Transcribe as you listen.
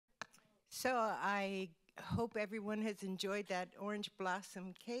So I hope everyone has enjoyed that orange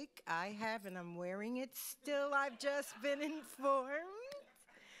blossom cake. I have, and I'm wearing it still. I've just been informed.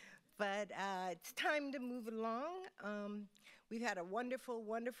 But it's time to move along. We've had a wonderful,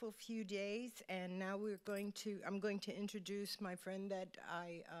 wonderful few days, and now I'm going to introduce my friend that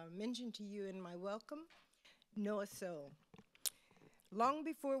I mentioned to you in my welcome, Noah So. Long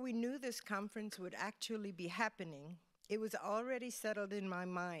before we knew this conference would actually be happening, it was already settled in my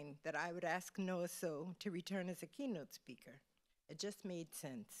mind that I would ask Noah So to return as a keynote speaker. It just made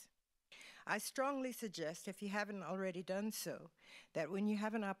sense. I strongly suggest, if you haven't already done so, that when you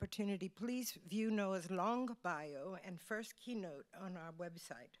have an opportunity, please view Noah's long bio and first keynote on our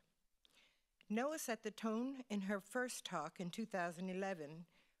website. Noah set the tone in her first talk in 2011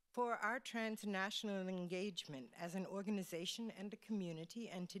 for our transnational engagement as an organization and a community,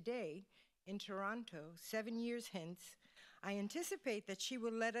 and today, in Toronto, 7 years hence, I anticipate that she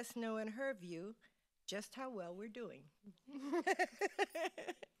will let us know in her view just how well we're doing.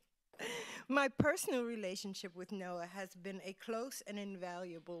 My personal relationship with Noah has been a close and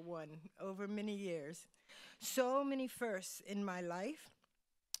invaluable one over many years. So many firsts in my life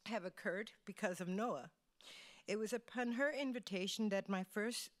have occurred because of Noah. It was upon her invitation that my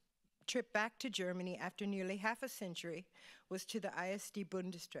first trip back to Germany after nearly half a century was to the ISD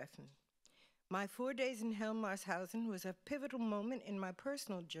Bundestreffen. My 4 days in Helmarshausen was a pivotal moment in my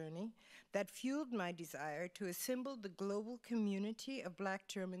personal journey that fueled my desire to assemble the global community of Black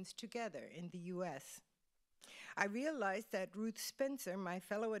Germans together in the US. I realized that Ruth Spencer, my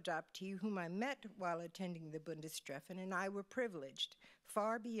fellow adoptee whom I met while attending the Bundestreffen, and I were privileged,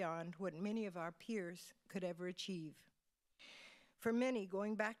 far beyond what many of our peers could ever achieve. For many,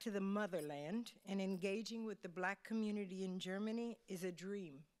 going back to the motherland and engaging with the Black community in Germany is a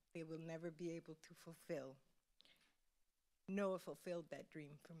dream they will never be able to fulfill. Noah fulfilled that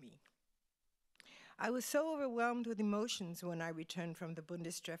dream for me. I was so overwhelmed with emotions when I returned from the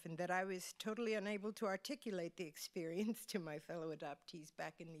Bundestreffen that I was totally unable to articulate the experience to my fellow adoptees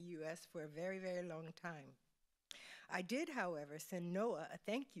back in the US for a very, very long time. I did, however, send Noah a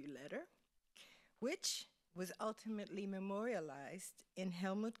thank you letter, which was ultimately memorialized in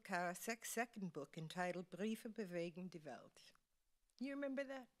Helmut Karasek's second book entitled Briefe bewegen die Welt. You remember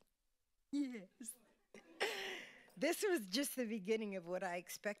that? Yes. This was just the beginning of what I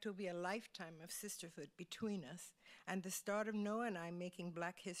expect will be a lifetime of sisterhood between us and the start of Noah and I making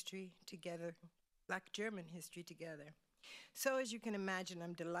Black history together, Black German history together. So as you can imagine,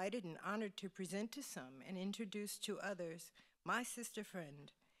 I'm delighted and honored to present to some and introduce to others my sister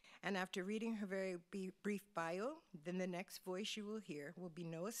friend. And after reading her very brief bio, then the next voice you will hear will be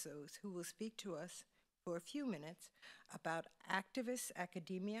Noah So's, who will speak to us for a few minutes about activist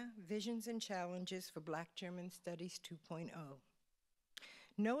academia, visions and challenges for Black German Studies 2.0.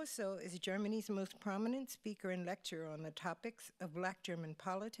 Noah So is Germany's most prominent speaker and lecturer on the topics of Black German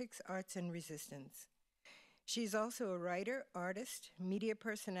politics, arts, and resistance. She's also a writer, artist, media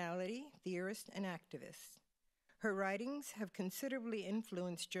personality, theorist, and activist. Her writings have considerably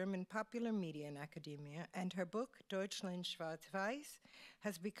influenced German popular media and academia, and her book, Deutschland Schwarz Weißhas,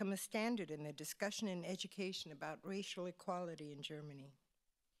 has become a standard in the discussion and education about racial equality in Germany.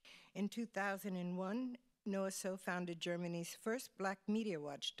 In 2001, Noah So founded Germany's first Black media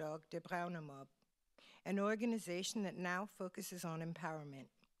watchdog, Der Braune Mob, an organization that now focuses on empowerment.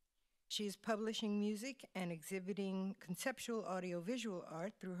 She is publishing music and exhibiting conceptual audiovisual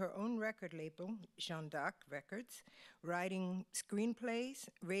art through her own record label, Jeanne d'Arc Records, writing screenplays,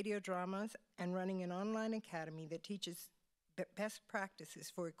 radio dramas, and running an online academy that teaches best practices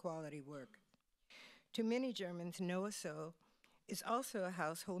for equality work. To many Germans, Noah So is also a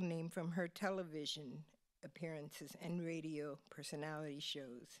household name from her television appearances and radio personality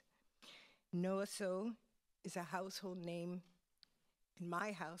shows. Noah So is a household name in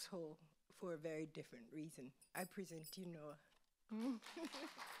my household for a very different reason. I present you Noah.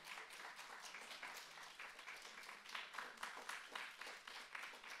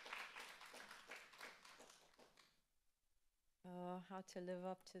 Oh, how to live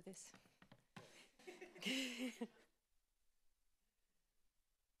up to this.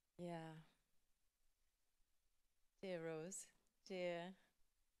 Yeah. Dear Rose, dear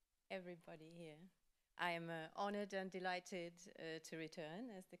everybody here. I am honored and delighted to return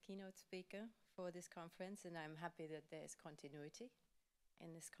as the keynote speaker for this conference, and I'm happy that there is continuity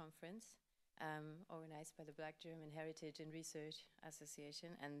in this conference, organized by the Black German Heritage and Research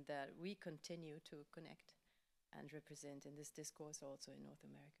Association, and that we continue to connect and represent in this discourse also in North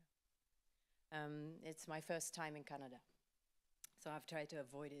America. It's my first time in Canada, so I've tried to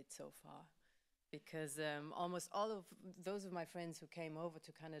avoid it so far. because almost all of those of my friends who came over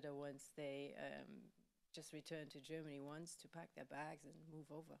to Canada once, they just returned to Germany once to pack their bags and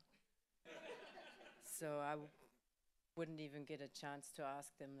move over. So I wouldn't even get a chance to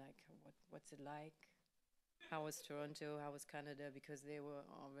ask them, like, what's it like? How was Toronto? How was Canada? Because they were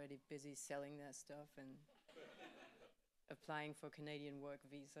already busy selling their stuff and applying for Canadian work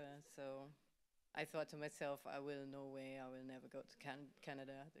visa. So I thought to myself, I will no way, I will never go to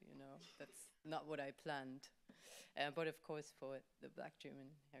Canada, you know, that's not what I planned. But of course, for the Black German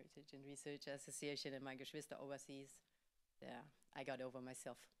Heritage and Research Association and my Geschwister overseas, yeah, I got over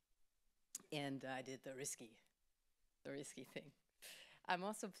myself. And I did the risky thing. I'm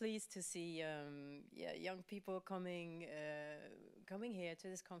also pleased to see young people coming here to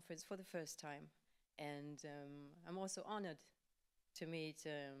this conference for the first time. And I'm also honored to meet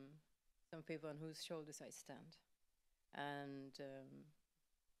some people on whose shoulders I stand. And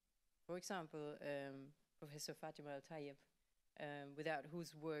for example, Professor Fatima Al-Tayyib, without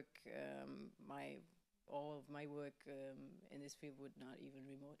whose work all of my work in this field would not even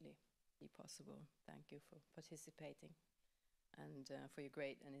remotely be possible. Thank you for participating and for your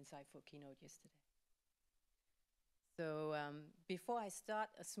great and insightful keynote yesterday. So before I start,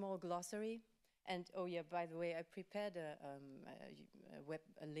 a small glossary. And oh yeah, by the way, I prepared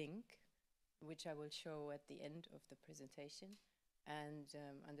a link, which I will show at the end of the presentation. And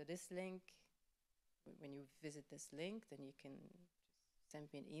under this link, when you visit this link, then you can just send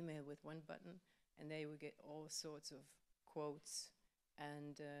me an email with one button, and there you will get all sorts of quotes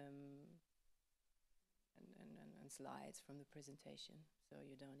and slides from the presentation. So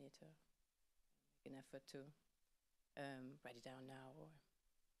you don't need to make an effort to write it down now or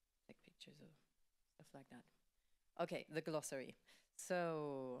take pictures or stuff like that. Okay, the glossary.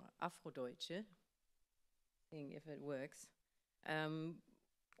 So, Afrodeutsche, seeing if it works.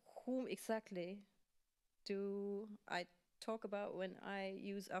 Whom exactly do I talk about when I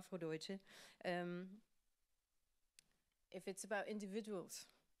use Afrodeutsche? If it's about individuals,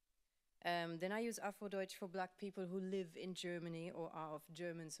 then I use Afrodeutsch for Black people who live in Germany or are of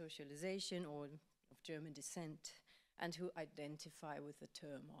German socialization or of German descent and who identify with the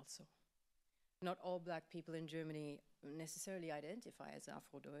term also. Not all Black people in Germany necessarily identify as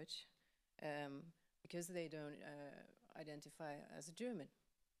Afrodeutsch because they don't identify as a German.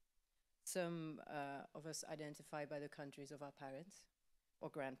 Some of us identify by the countries of our parents or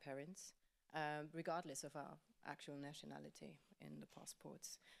grandparents, regardless of our actual nationality in the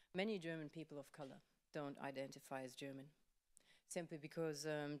passports. Many German people of color don't identify as German, simply because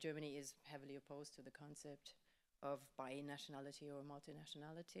Germany is heavily opposed to the concept of binationality or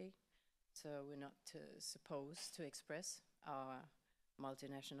multinationality. So we're not supposed to express our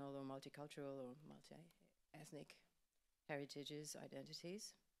multinational or multicultural or multi-ethnic heritages,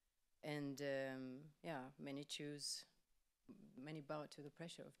 identities. And yeah, many bow to the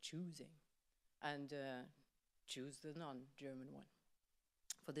pressure of choosing and choose the non-German one.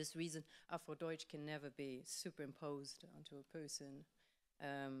 For this reason, Afrodeutsch can never be superimposed onto a person,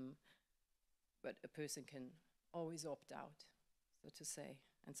 but a person can always opt out, so to say,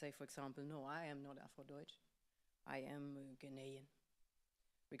 and say, for example, no, I am not Afrodeutsch, I am Ghanaian,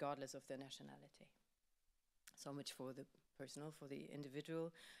 regardless of their nationality. So much for the personal, for the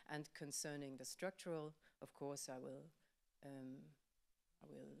individual, and concerning the structural, of course, I will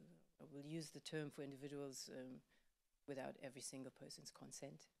use the term for individuals without every single person's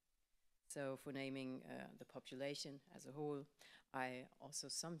consent. So for naming the population as a whole, I also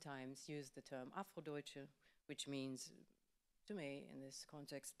sometimes use the term Afrodeutsche, which means, to me, in this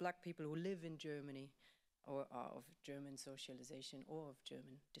context, Black people who live in Germany or are of German socialization or of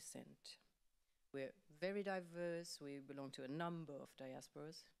German descent. We're very diverse, we belong to a number of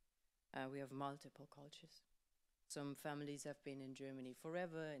diasporas, we have multiple cultures. Some families have been in Germany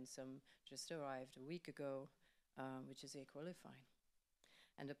forever and some just arrived a week ago, which is equally fine.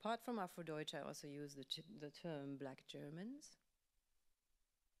 And apart from Afrodeutsch, I also use the term Black Germans.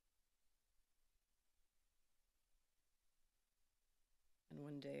 And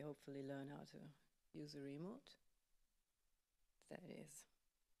one day, hopefully, learn how to use a remote. There it is.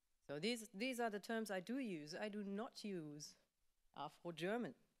 So these are the terms I do use. I do not use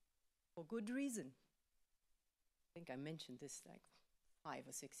Afro-German for good reason. I think I mentioned this like 5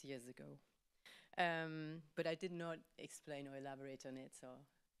 or 6 years ago. But I did not explain or elaborate on it, so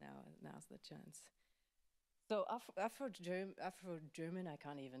now's the chance. So Afro-German, I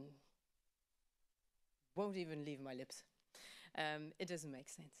won't even leave my lips. It doesn't make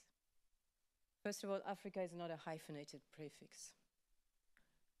sense. First of all, Africa is not a hyphenated prefix.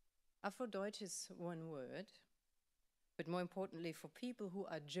 Afrodeutsch is one word, but more importantly, for people who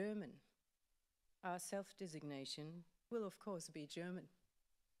are German, our self-designation will of course be German,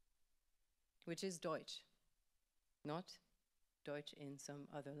 which is Deutsch, not Deutsch in some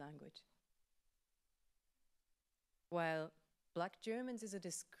other language. While Black Germans is a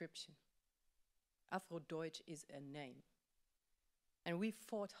description, Afro-Deutsch is a name. And we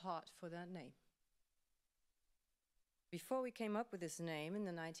fought hard for that name. Before we came up with this name in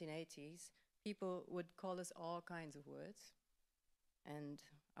the 1980s, people would call us all kinds of words. And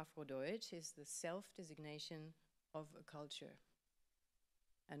Afro-Deutsch is the self-designation of a culture.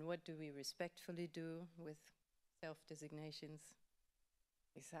 And what do we respectfully do with self-designations?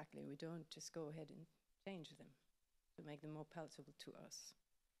 Exactly, we don't just go ahead and change them to make them more palatable to us.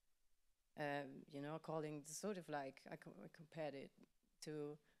 You know, calling, sort of like, I compared it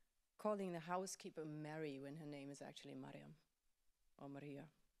to calling the housekeeper Mary when her name is actually Mariam or Maria.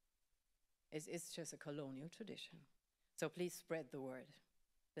 It's just a colonial tradition. So please spread the word.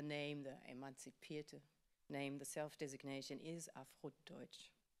 The name, the emanzipierte name, the self-designation is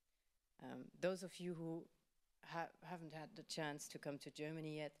Afro-Deutsch. Those of you who haven't had the chance to come to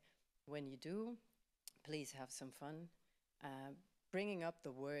Germany yet, when you do, please have some fun. Bringing up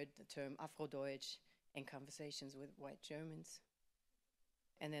the word, the term Afro-Deutsch in conversations with white Germans,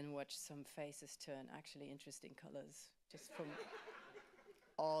 and then watch some faces turn actually interesting colors just from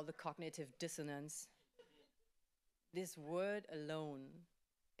all the cognitive dissonance. This word alone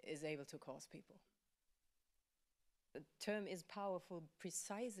is able to cause people. The term is powerful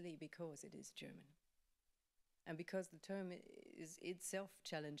precisely because it is German. And because the term is itself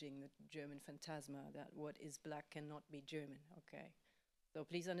challenging the German phantasma that what is black cannot be German, okay? So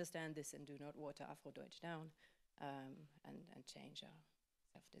please understand this and do not water Afro-Deutsch down and change our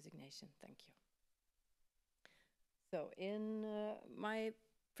self-designation. Thank you. So in my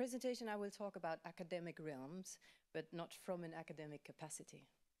presentation, I will talk about academic realms, but not from an academic capacity.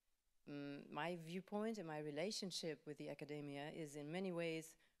 My viewpoint and my relationship with the academia is in many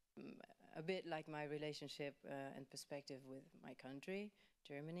ways a bit like my relationship and perspective with my country,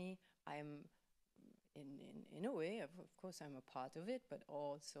 Germany. I'm, in a way, of course, I'm a part of it, but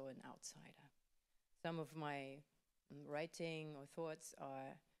also an outsider. Some of my writing or thoughts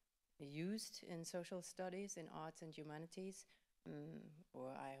are used in social studies, in arts and humanities, or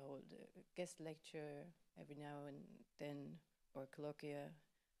I hold a guest lecture every now and then, or colloquia,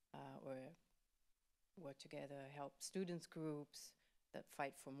 or work together, help students groups that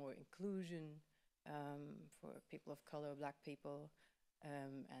fight for more inclusion for people of color, black people,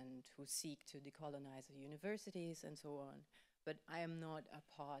 and who seek to decolonize the universities and so on. But I am not a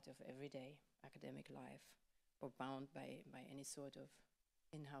part of everyday academic life or bound by any sort of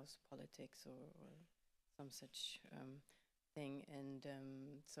in-house politics or some such thing. And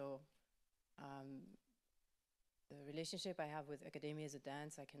so the relationship I have with academia is a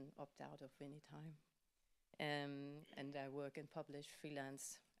dance I can opt out of any time. And I work and publish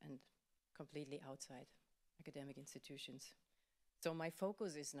freelance and completely outside academic institutions. So my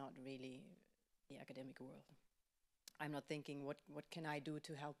focus is not really the academic world. I'm not thinking what can I do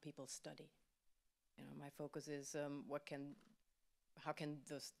to help people study. You know, my focus is how can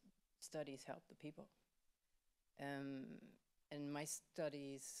those studies help the people? And my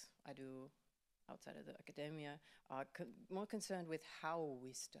studies I do outside of the academia are more concerned with how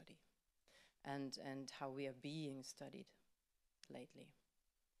we study and how we are being studied lately.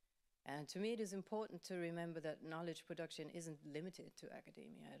 And to me, it is important to remember that knowledge production isn't limited to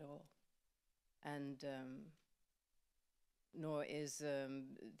academia at all. And nor is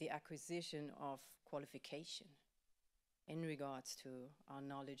the acquisition of qualification in regards to our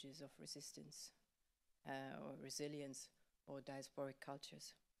knowledges of resistance or resilience or diasporic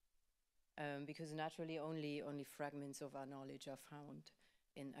cultures. Because naturally only fragments of our knowledge are found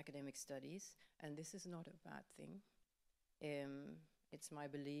in academic studies, and this is not a bad thing. It's my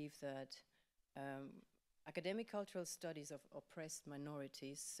belief that academic cultural studies of oppressed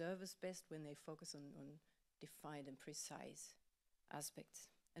minorities serve us best when they focus on defined and precise aspects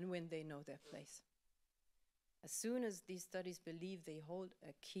and when they know their place. As soon as these studies believe they hold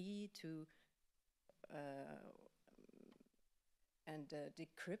a key to and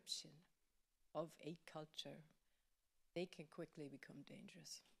decryption of a culture, they can quickly become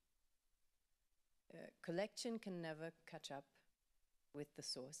dangerous. Collection can never catch up with the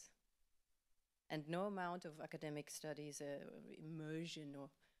source. And no amount of academic studies, immersion or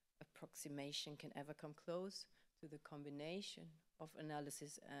approximation can ever come close to the combination of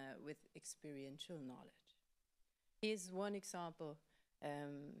analysis with experiential knowledge. Here's one example,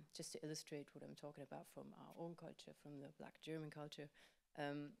 just to illustrate what I'm talking about from our own culture, from the Black German culture.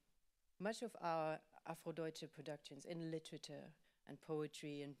 Much of our Afro-Deutsche productions in literature and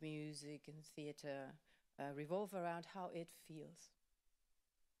poetry and music and theater revolve around how it feels.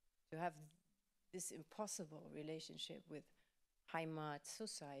 To have this impossible relationship with Heimat,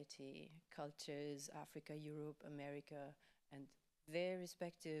 society, cultures, Africa, Europe, America, and their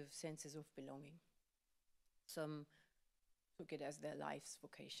respective senses of belonging. Some took it as their life's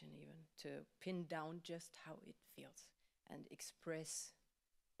vocation even, to pin down just how it feels and express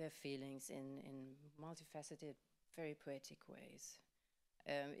their feelings in multifaceted, very poetic ways.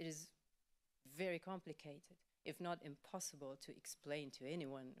 It is very complicated, if not impossible, to explain to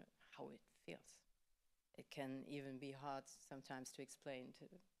anyone how it feels. It can even be hard sometimes to explain to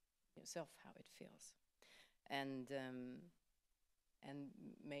yourself how it feels. And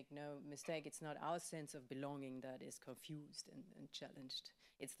make no mistake, it's not our sense of belonging that is confused and challenged.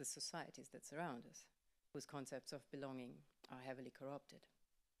 It's the societies that surround us, whose concepts of belonging are heavily corrupted.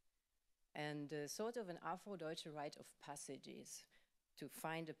 And sort of an Afro-Deutsche rite of passage is to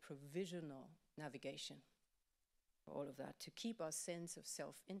find a provisional navigation for all of that, to keep our sense of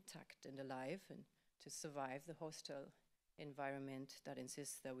self intact and alive, and to survive the hostile environment that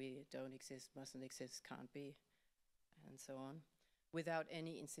insists that we don't exist, mustn't exist, can't be, and so on, without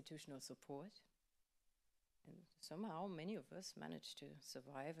any institutional support. And somehow many of us manage to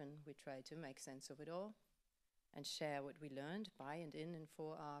survive, and we try to make sense of it all and share what we learned by and in and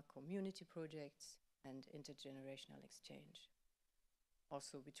for our community projects and intergenerational exchange.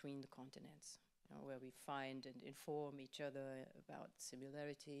 Also between the continents, where we find and inform each other about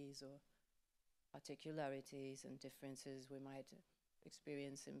similarities or particularities and differences we might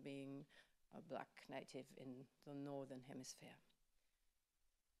experience in being a Black native in the Northern Hemisphere.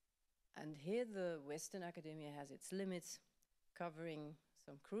 And here the Western academia has its limits, covering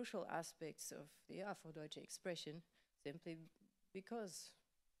some crucial aspects of the Afro-Deutsche expression simply because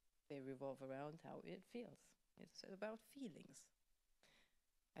they revolve around how it feels. It's about feelings.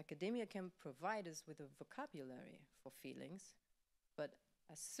 Academia can provide us with a vocabulary for feelings, but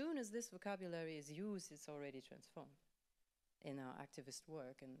as soon as this vocabulary is used, it's already transformed in our activist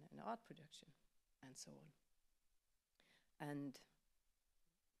work and art production and so on. And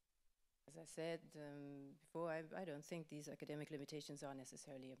as I said before, I don't think these academic limitations are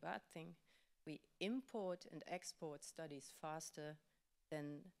necessarily a bad thing. We import and export studies faster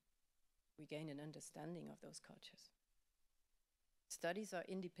than we gain an understanding of those cultures. Studies are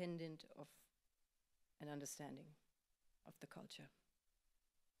independent of an understanding of the culture.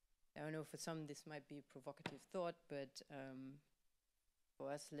 I don't know, for some this might be a provocative thought, but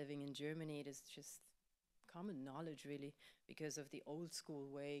for us living in Germany, it is just common knowledge, really, because of the old school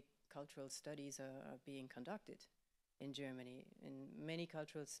way cultural studies are being conducted in Germany. In many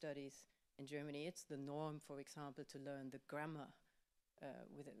cultural studies in Germany, it's the norm, for example, to learn the grammar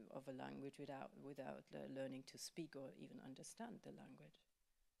of a language without learning to speak or even understand the language.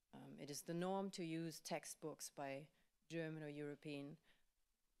 It is the norm to use textbooks by German or European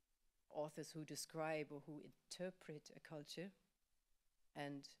authors who describe or who interpret a culture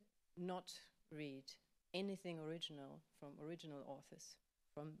and not read anything original from original authors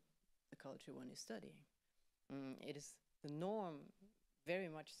from the culture one is studying. It is the norm, very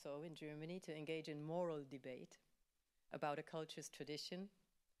much so in Germany, to engage in moral debate about a culture's tradition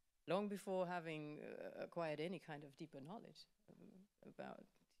long before having acquired any kind of deeper knowledge about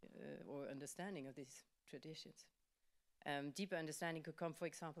or understanding of these traditions. Deeper understanding could come, for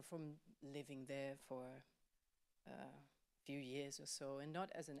example, from living there for a few years or so, and not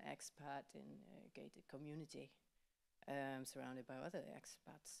as an expat in a gated community surrounded by other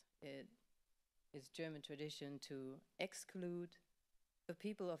expats. It is German tradition to exclude the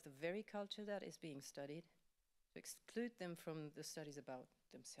people of the very culture that is being studied, to exclude them from the studies about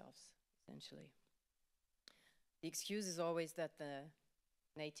themselves, essentially. The excuse is always that the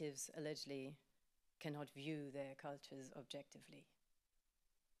natives allegedly cannot view their cultures objectively,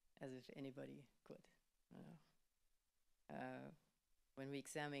 as if anybody could. When we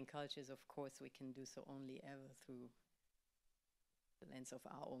examine cultures, of course, we can do so only ever through the lens of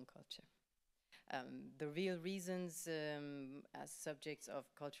our own culture. The real reasons as subjects of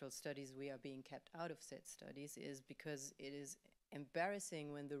cultural studies we are being kept out of said studies is because it is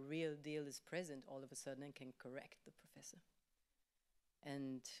embarrassing when the real deal is present all of a sudden and can correct the professor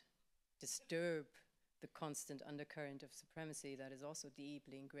and disturb the constant undercurrent of supremacy that is also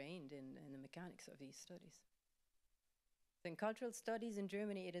deeply ingrained in the mechanics of these studies. In cultural studies in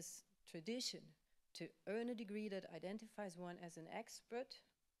Germany, it is tradition to earn a degree that identifies one as an expert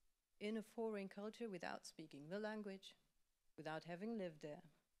in a foreign culture without speaking the language, without having lived there.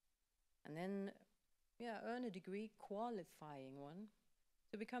 And then, earn a degree qualifying one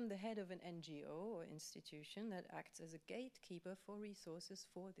to become the head of an NGO or institution that acts as a gatekeeper for resources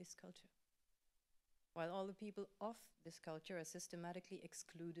for this culture, while all the people of this culture are systematically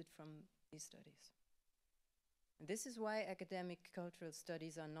excluded from these studies. And this is why academic cultural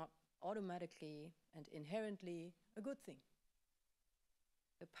studies are not automatically and inherently a good thing.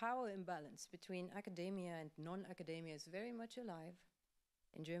 The power imbalance between academia and non-academia is very much alive.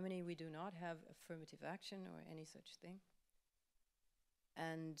 In Germany, we do not have affirmative action or any such thing.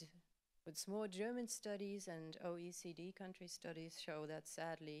 And what's more, German studies and OECD country studies show that,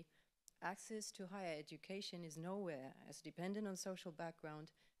 sadly, access to higher education is nowhere as dependent on social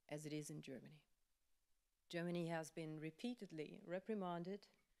background as it is in Germany. Germany has been repeatedly reprimanded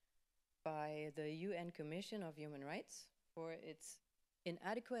by the UN Commission of Human Rights for its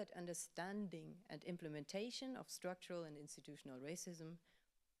inadequate understanding and implementation of structural and institutional racism.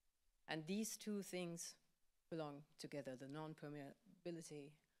 And these two things belong together, the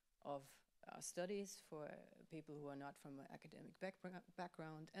non-permeability of studies for people who are not from an academic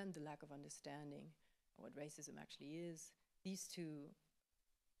background and the lack of understanding of what racism actually is. These two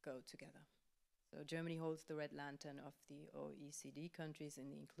go together. So Germany holds the red lantern of the OECD countries in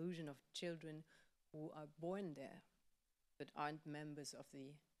the inclusion of children who are born there but aren't members of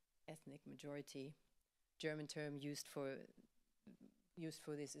the ethnic majority. German term used for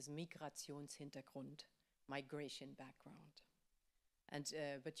this is Migrationshintergrund, migration background. And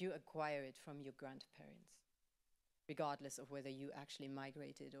but you acquire it from your grandparents, regardless of whether you actually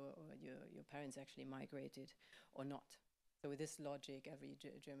migrated or your parents actually migrated or not. So with this logic, every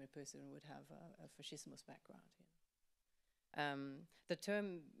German person would have a fascismus background. The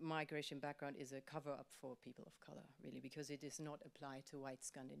term migration background is a cover-up for people of color, really, because it is not applied to white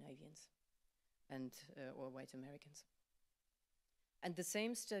Scandinavians and or white Americans. And the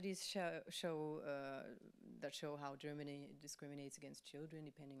same studies show how Germany discriminates against children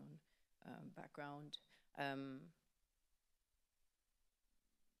depending on background. And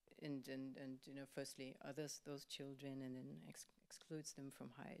you know, firstly, those children, and then excludes them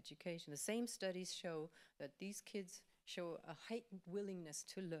from higher education. The same studies show that these kids show a heightened willingness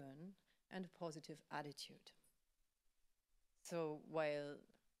to learn and a positive attitude. So while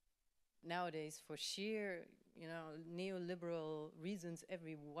nowadays, for sheer, you know, neoliberal reasons,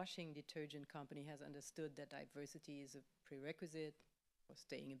 every washing detergent company has understood that diversity is a prerequisite for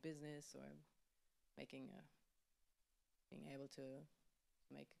staying in business or being able to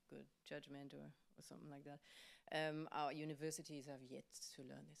make a good judgment or something like that. Our universities have yet to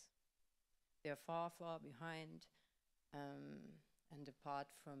learn this. They are far, far behind, and apart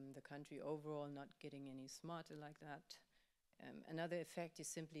from the country overall not getting any smarter like that. Another effect is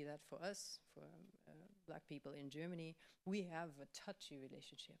simply that for us, for Black people in Germany, we have a touchy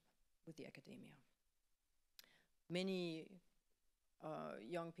relationship with the academia. Many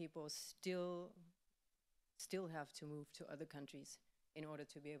young people still have to move to other countries in order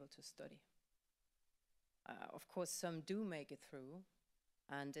to be able to study. Of course, some do make it through,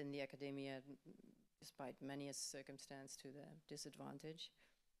 and in the academia, despite many a circumstance, to their disadvantage.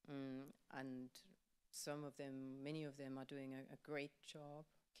 And many of them are doing a great job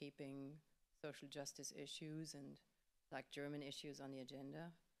keeping social justice issues and Black German issues on the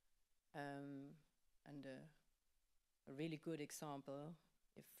agenda. And a really good example,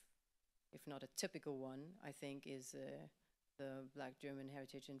 if not a typical one, I think, is the Black German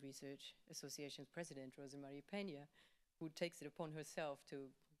Heritage and Research Association's president, Rosemarie Peña, who takes it upon herself to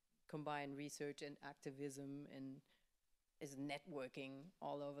combine research and activism and is networking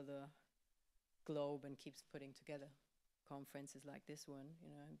all over the globe and keeps putting together conferences like this one, you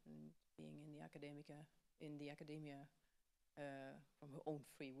know, and being in the academia from her own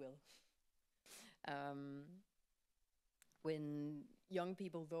free will. When young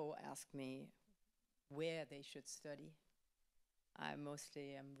people, though, ask me where they should study, I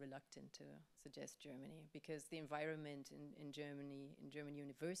mostly am reluctant to suggest Germany, because the environment in Germany, in German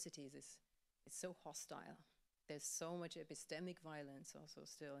universities, is so hostile. There's so much epistemic violence also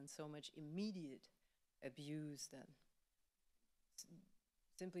still, and so much immediate abuse that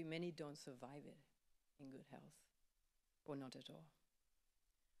simply many don't survive it in good health, or not at all.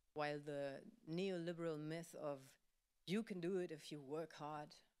 While the neoliberal myth of you can do it if you work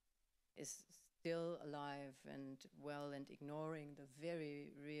hard is still alive and well, and ignoring the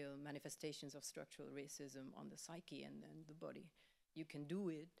very real manifestations of structural racism on the psyche and the body. You can do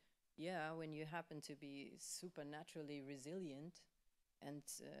it, yeah, when you happen to be supernaturally resilient and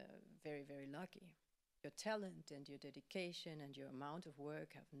very, very lucky. Your talent and your dedication and your amount of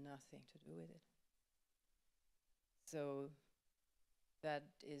work have nothing to do with it. So that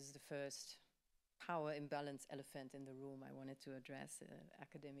is the first power imbalance elephant in the room, I wanted to address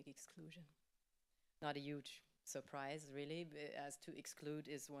academic exclusion. Not a huge surprise, really, as to exclude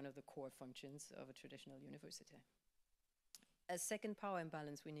is one of the core functions of a traditional university. A second power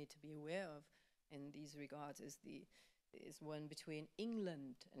imbalance we need to be aware of in these regards is one between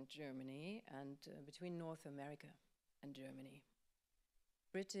England and Germany and between North America and Germany.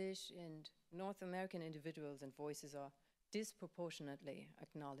 British and North American individuals and voices are disproportionately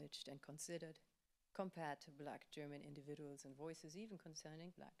acknowledged and considered compared to Black German individuals and voices, even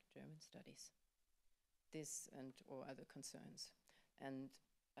concerning Black German studies. This and or other concerns. And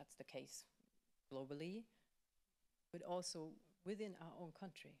that's the case globally, but also within our own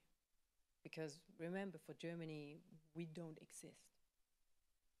country. Because remember, for Germany, we don't exist.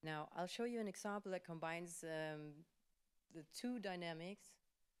 Now, I'll show you an example that combines the two dynamics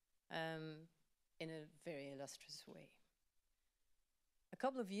in a very illustrious way. A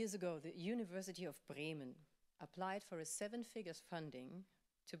couple of years ago, the University of Bremen applied for a 7-figure funding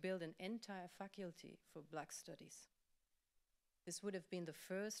to build an entire faculty for Black studies. This would have been the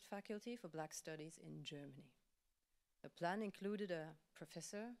first faculty for Black studies in Germany. The plan included a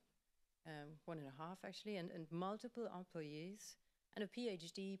professor, 1.5 actually, and multiple employees, and a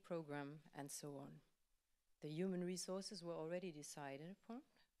PhD program, and so on. The human resources were already decided upon,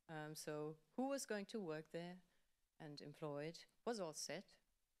 so who was going to work there and employed was all set.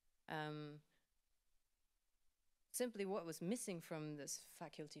 Simply what was missing from this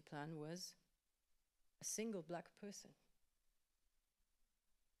faculty plan was a single Black person.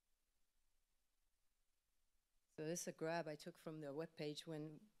 So this is a grab I took from their webpage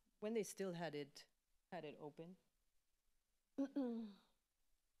when they still had it open.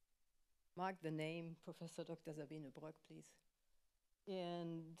 Mark the name, Professor Dr. Sabine Bröck, please.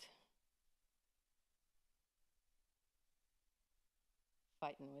 And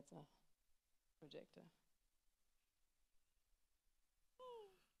fighting with the projector.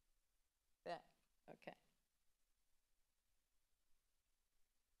 There, okay.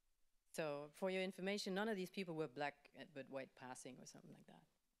 So for your information, none of these people were Black but white passing or something like that.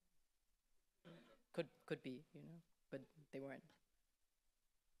 Could be, you know, but they weren't.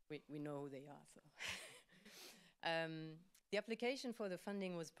 We know who they are, so. The application for the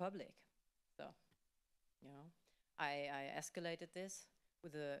funding was public, so, you know, I escalated this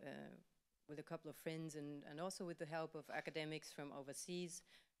with a couple of friends and also with the help of academics from overseas,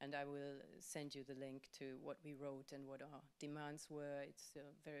 and I will send you the link to what we wrote and what our demands were. It's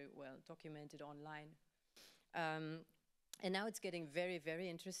very well documented online. And now it's getting very, very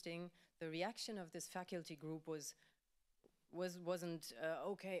interesting. The reaction of this faculty group wasn't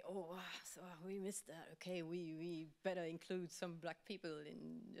okay. Oh, so we missed that. Okay, we better include some Black people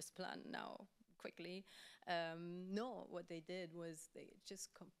in this plan now quickly. No, what they did was they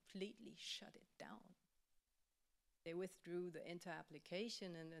just completely shut it down. They withdrew the entire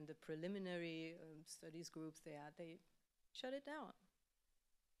application and the preliminary studies groups they had. They shut it down.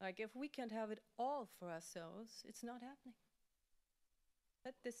 Like, if we can't have it all for ourselves, it's not happening.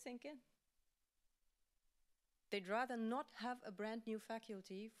 Let this sink in. They'd rather not have a brand new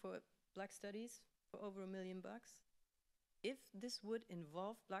faculty for Black studies for over $1 million if this would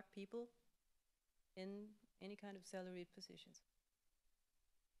involve Black people in any kind of salaried positions.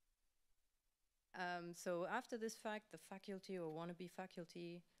 So after this fact, the faculty or wannabe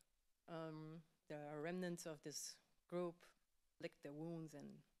faculty, there are remnants of this group, licked their wounds and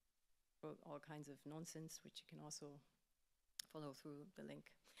wrote all kinds of nonsense, which you can also follow through the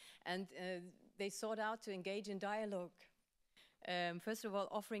link. And they sought out to engage in dialogue. First of all,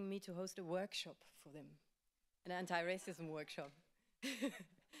 offering me to host a workshop for them, an anti-racism workshop.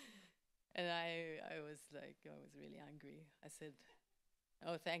 And I was really angry. I said,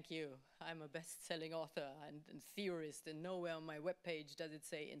 oh, thank you. I'm a best-selling author and theorist, and nowhere on my webpage does it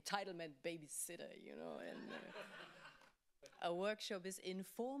say entitlement babysitter, you know. And a workshop is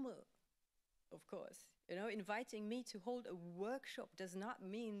informal, of course. You know, inviting me to hold a workshop does not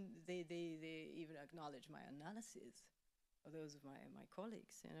mean they even acknowledge my analysis or those of my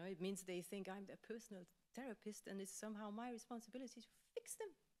colleagues. You know, it means they think I'm their personal therapist, and it's somehow my responsibility to fix them.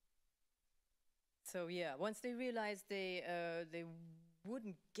 So yeah, once they realized they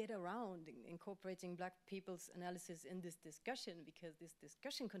wouldn't get around incorporating Black people's analysis in this discussion, because this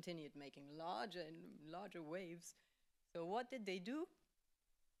discussion continued making larger and larger waves. So what did they do?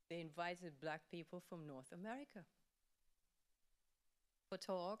 They invited Black people from North America for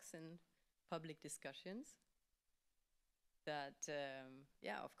talks and public discussions that,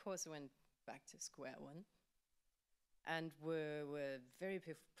 yeah, of course, went back to square one and were very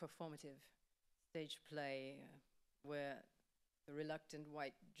performative stage play where the reluctant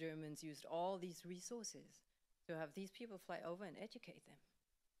white Germans used all these resources to have these people fly over and educate them.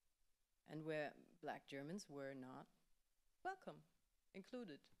 And where black Germans were not welcome,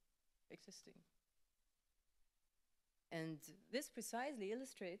 included, existing. And this precisely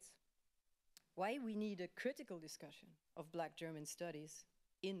illustrates why we need a critical discussion of black German studies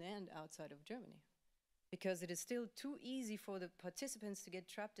in and outside of Germany. Because it is still too easy for the participants to get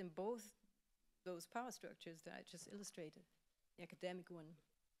trapped in both those power structures that I just illustrated, the academic one.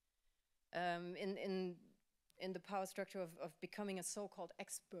 In the power structure of becoming a so-called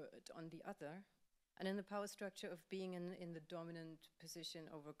expert on the other, and in the power structure of being in the dominant position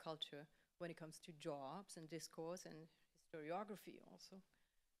over culture when it comes to jobs and discourse and historiography also,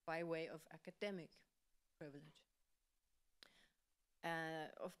 by way of academic privilege.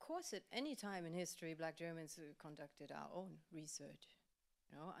 Of course, at any time in history, black Germans conducted our own research.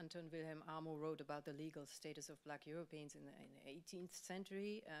 You know, Anton Wilhelm Amo wrote about the legal status of black Europeans in the 18th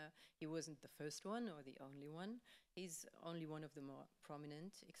century. He wasn't the first one or the only one. He's only one of the more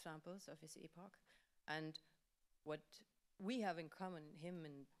prominent examples of his epoch. And what we have in common, him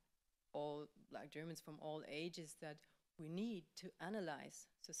and all black Germans from all ages, that we need to analyze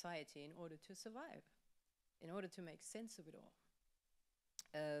society in order to survive, in order to make sense of it all,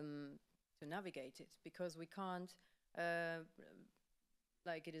 to navigate it, because we can't,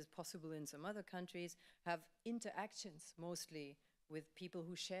 like it is possible in some other countries, have interactions mostly with people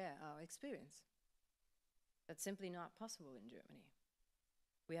who share our experience. That's simply not possible in Germany.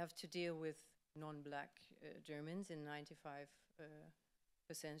 We have to deal with non-black Germans in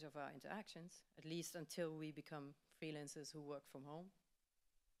 95% of our interactions, at least until we become freelancers who work from home.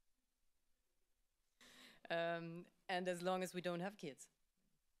 And as long as we don't have kids.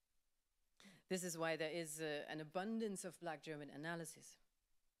 This is why there is an abundance of black German analysis.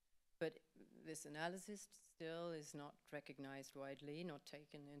 But this analysis still is not recognized widely, not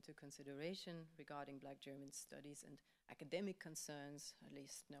taken into consideration regarding black German studies and academic concerns, at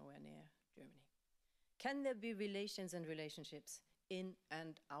least nowhere near Germany. Can there be relations and relationships in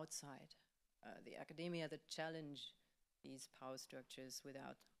and outside the academia that challenge these power structures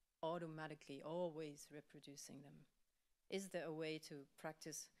without automatically always reproducing them? Is there a way to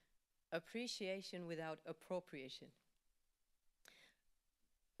practice appreciation without appropriation?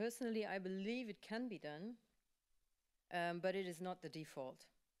 Personally, I believe it can be done, but it is not the default.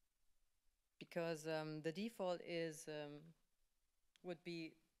 Because the default is, would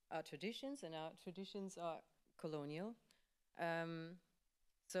be our traditions, and our traditions are colonial.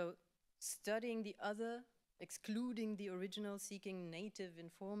 So studying the other, excluding the original, seeking native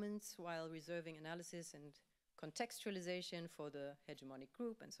informants while reserving analysis and contextualization for the hegemonic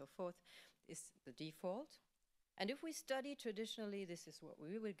group and so forth is the default. And if we study traditionally, this is what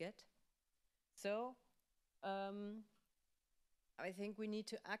we will get. So I think we need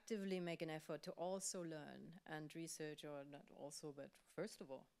to actively make an effort to also learn and research, or not also, but first of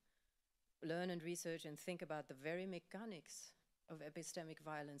all, learn and research and think about the very mechanics of epistemic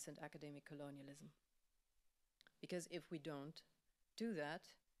violence and academic colonialism. Because if we don't do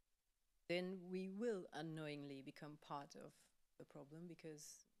that, then we will unknowingly become part of the problem,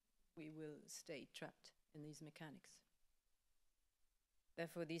 because we will stay trapped in these mechanics.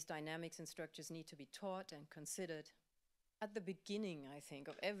 Therefore, these dynamics and structures need to be taught and considered at the beginning, I think,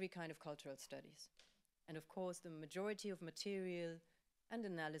 of every kind of cultural studies. And of course, the majority of material and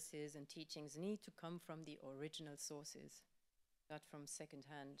analysis and teachings need to come from the original sources, not from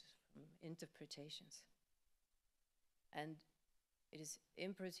second-hand interpretations. And it is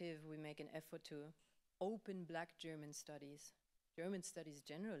imperative we make an effort to open black German studies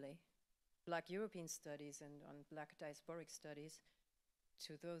generally, black European studies and on black diasporic studies,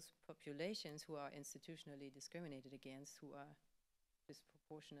 to those populations who are institutionally discriminated against, who are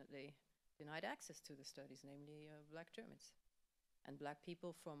disproportionately denied access to the studies, namely black Germans and black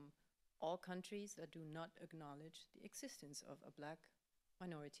people from all countries that do not acknowledge the existence of a black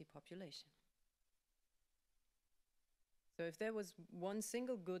minority population. So if there was one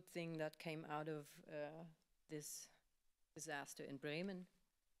single good thing that came out of this disaster in Bremen,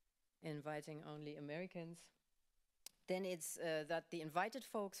 inviting only Americans, then it's that the invited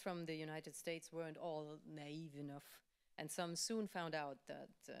folks from the United States weren't all naive enough, and some soon found out that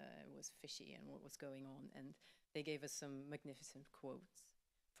it was fishy and what was going on, and they gave us some magnificent quotes.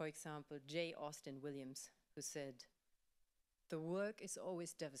 For example, J. Austin Williams, who said, "The work is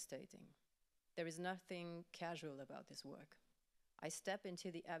always devastating. There is nothing casual about this work. I step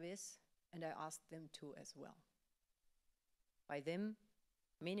into the abyss and I ask them to as well." By them,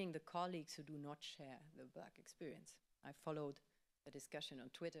 meaning the colleagues who do not share the black experience. I followed the discussion on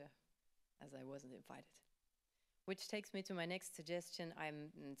Twitter as I wasn't invited. Which takes me to my next suggestion.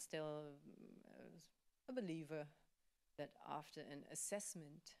 I'm still a believer that after an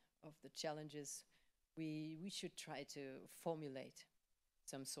assessment of the challenges, we should try to formulate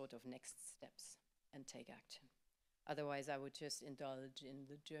some sort of next steps and take action. Otherwise, I would just indulge in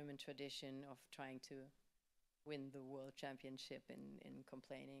the German tradition of trying to win the world championship in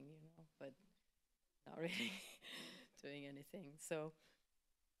complaining, you know, but not really doing anything. So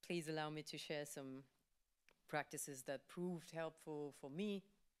please allow me to share some practices that proved helpful for me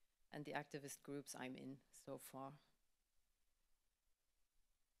and the activist groups I'm in so far.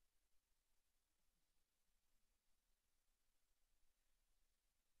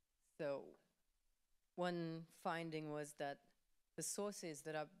 So one finding was that the sources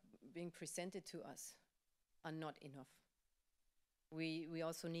that are being presented to us are not enough. We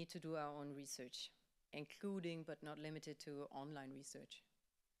also need to do our own research, including but not limited to online research.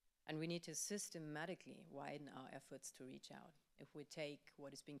 And we need to systematically widen our efforts to reach out. If we take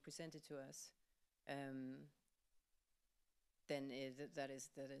what is being presented to us, then that is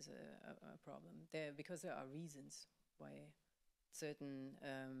a problem. Because there are reasons why certain,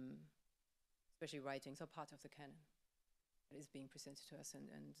 especially writings, are part of the canon that is being presented to us, and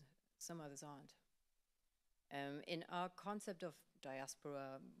some others aren't. In our concept of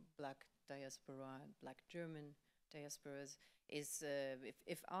diaspora, Black German diasporas, is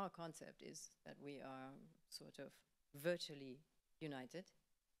if our concept is that we are sort of virtually united,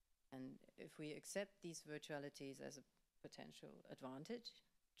 and if we accept these virtualities as a potential advantage,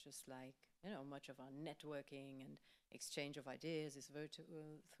 just like, you know, much of our networking and exchange of ideas is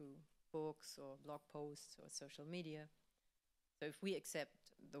virtual through books or blog posts or social media. So if we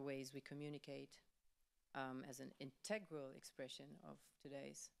accept the ways we communicate as an integral expression of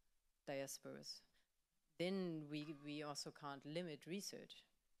today's diasporas, then we also can't limit research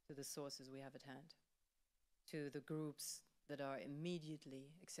to the sources we have at hand, to the groups that are immediately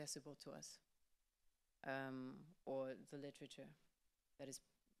accessible to us, or the literature that is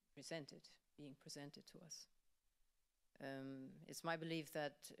being presented to us. It's my belief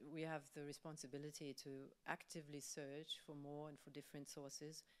that we have the responsibility to actively search for more and for different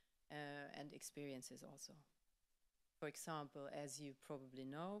sources and experiences also. For example, as you probably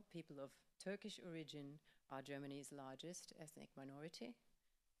know, people of Turkish origin are Germany's largest ethnic minority,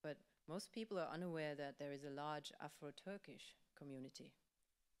 but most people are unaware that there is a large Afro-Turkish community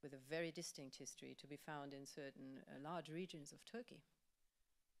with a very distinct history to be found in certain large regions of Turkey.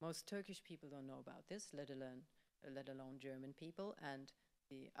 Most Turkish people don't know about this, let alone German people, and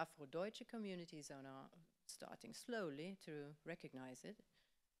the Afro-Deutsche communities are now starting slowly to recognize it.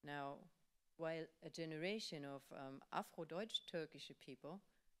 Now, while a generation of Afro-Deutsch Turkish people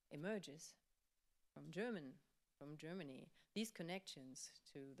emerges from Germany, these connections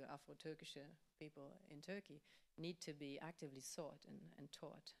to the Afro-Turkish people in Turkey need to be actively sought and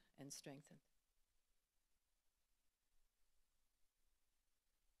taught and strengthened.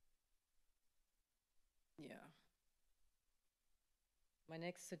 Yeah. My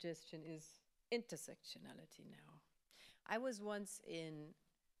next suggestion is intersectionality now. I was once in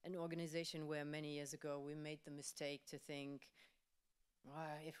an organization where many years ago we made the mistake to think,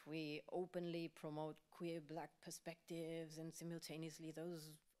 if we openly promote queer Black perspectives and simultaneously those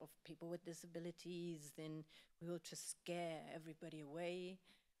of people with disabilities, then we will just scare everybody away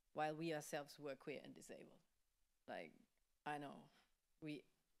while we ourselves were queer and disabled. Like, I know, we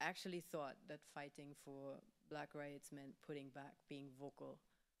actually thought that fighting for Black rights meant putting back being vocal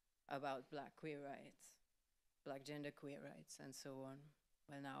about Black queer rights, Black gender queer rights, and so on.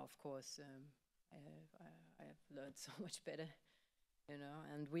 Well, now, of course, I have learned so much better, you know,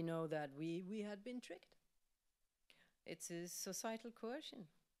 and we know that we had been tricked. It's a societal coercion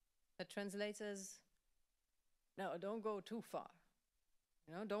that translates as, no, don't go too far.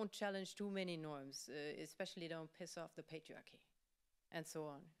 You know, don't challenge too many norms, especially don't piss off the patriarchy, and so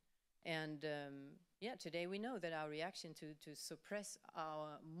on. And yeah, today we know that our reaction to suppress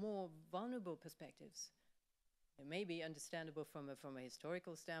our more vulnerable perspectives, it may be understandable from a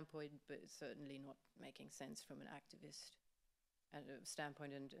historical standpoint, but it's certainly not making sense from an activist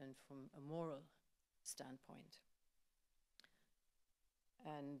standpoint and from a moral standpoint.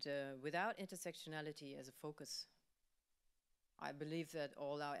 And without intersectionality as a focus, I believe that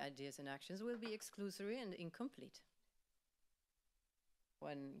all our ideas and actions will be exclusory and incomplete.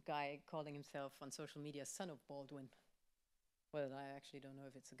 One guy calling himself on social media son of Baldwin, well, I actually don't know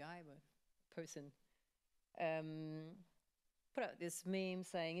if it's a guy, but a person, put out this meme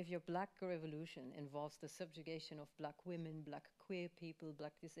saying, if your Black revolution involves the subjugation of Black women, Black queer people,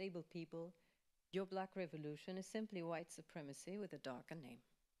 Black disabled people, your Black revolution is simply white supremacy with a darker name.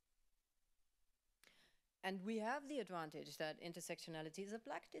 And we have the advantage that intersectionality is a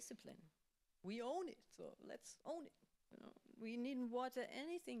black discipline. We own it, so let's own it. You know, we needn't water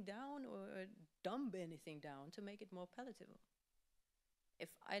anything down or dump anything down to make it more palatable. If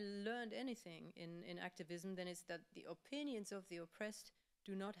I learned anything in activism, then it's that the opinions of the oppressed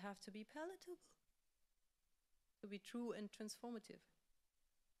do not have to be palatable to be true and transformative.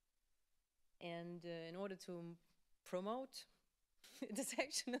 And in order to promote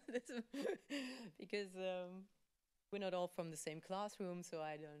intersectionalism, because we're not all from the same classroom, so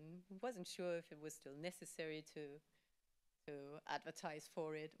I wasn't sure if it was still necessary to advertise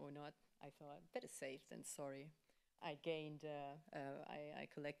for it or not. I thought, better safe than sorry. I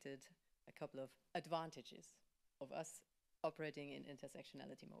collected a couple of advantages of us operating in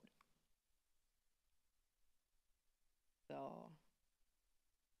intersectionality mode. So,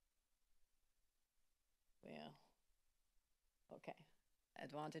 well, okay,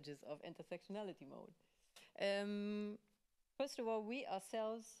 advantages of intersectionality mode. First of all, we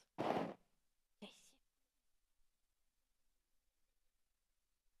ourselves, yes.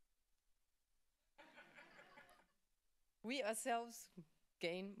 We ourselves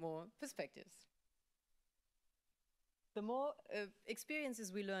gain more perspectives. The more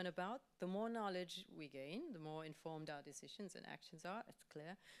experiences we learn about, the more knowledge we gain, the more informed our decisions and actions are, it's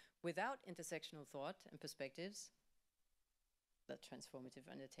clear. Without intersectional thought and perspectives, the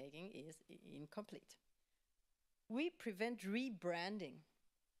transformative undertaking is incomplete. We prevent rebranding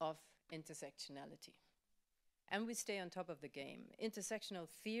of intersectionality, and we stay on top of the game. Intersectional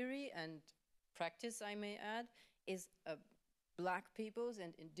theory and practice, I may add, is a black people's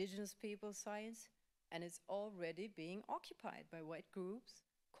and indigenous people's science, and it's already being occupied by white groups,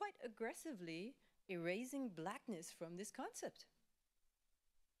 quite aggressively erasing blackness from this concept.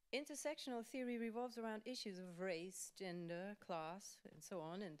 Intersectional theory revolves around issues of race, gender, class, and so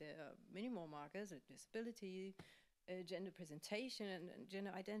on, and there are many more markers, like disability, gender presentation, and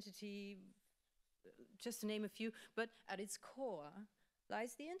gender identity, just to name a few, but at its core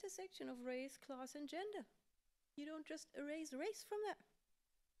lies the intersection of race, class, and gender. You don't just erase race from that,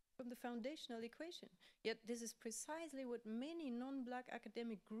 from the foundational equation. Yet this is precisely what many non-black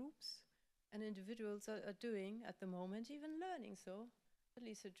academic groups and individuals are doing at the moment, even learning so, at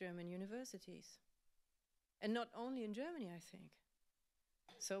least at German universities. And not only in Germany, I think.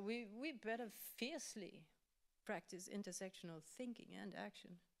 So we better fiercely practice intersectional thinking and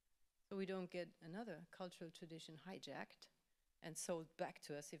action, so we don't get another cultural tradition hijacked and sold back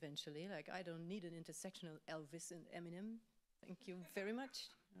to us eventually. Like, I don't need an intersectional Elvis and Eminem. Thank you very much.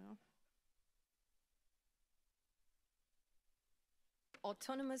 No.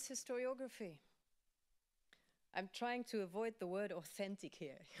 Autonomous historiography. I'm trying to avoid the word authentic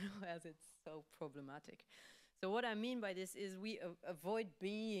here, as it's so problematic. So what I mean by this is we avoid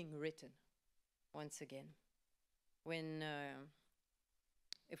being written, once again.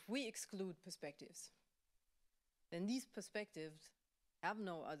 If we exclude perspectives, then these perspectives have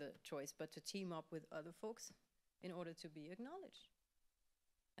no other choice but to team up with other folks in order to be acknowledged.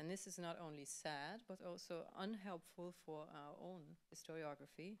 And this is not only sad, but also unhelpful for our own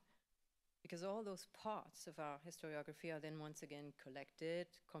historiography, because all those parts of our historiography are then once again collected,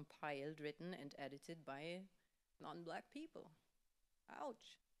 compiled, written, and edited by non-black people.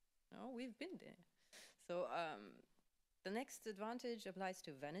 Ouch. No, we've been there. So the next advantage applies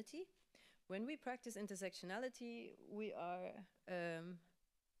to vanity. When we practice intersectionality, we are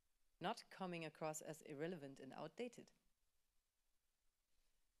not coming across as irrelevant and outdated.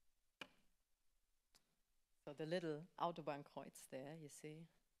 So the little Autobahnkreuz there, you see,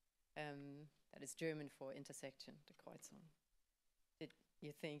 that is German for intersection, the Kreuzung. Did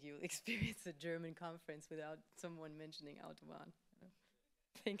you think you'll experience a German conference without someone mentioning Autobahn?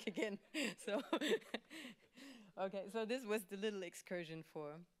 Think again. So, okay, so this was the little excursion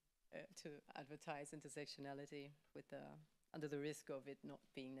for to advertise intersectionality with under the risk of it not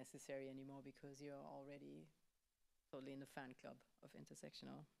being necessary anymore, because you're already totally in the fan club of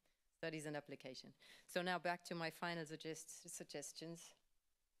intersectional studies and application. So now back to my final suggestions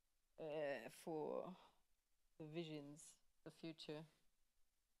for the visions, the future.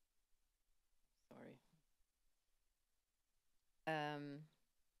 Sorry.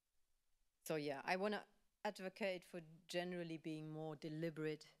 So yeah, I want to advocate for generally being more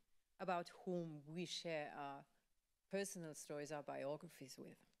deliberate about whom we share our personal stories, our biographies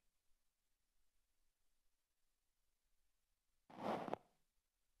with.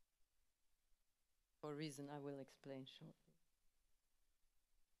 For a reason I will explain shortly.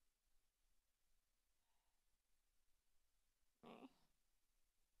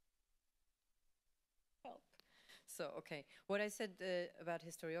 Help. So, okay, what I said about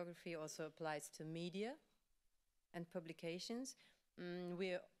historiography also applies to media, and publications,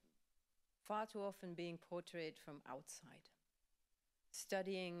 we're far too often being portrayed from outside.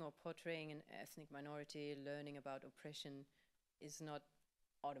 Studying or portraying an ethnic minority, learning about oppression is not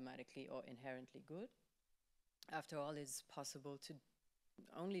automatically or inherently good. After all, it's possible to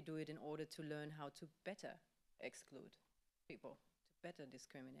only do it in order to learn how to better exclude people, to better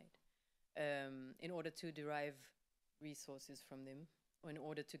discriminate, in order to derive resources from them, or in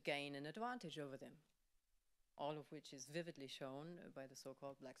order to gain an advantage over them, all of which is vividly shown by the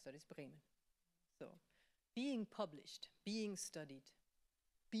so-called Black Studies Bremen. So, being published, being studied,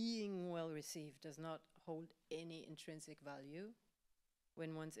 being well received does not hold any intrinsic value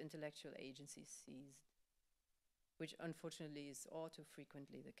when one's intellectual agency is seized, which unfortunately is all too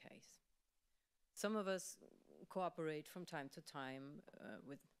frequently the case. Some of us cooperate from time to time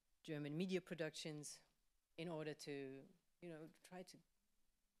with German media productions in order to, try to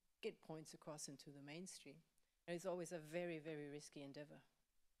get points across into the mainstream. And it's always a very, very risky endeavor.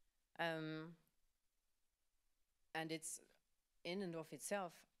 And it's in and of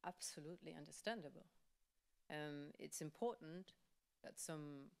itself absolutely understandable. It's important that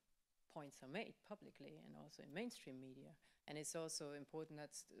some points are made publicly and also in mainstream media. And it's also important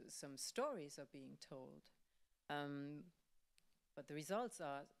that some stories are being told. But the results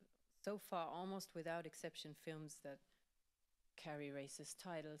are, so far, almost without exception, films that carry racist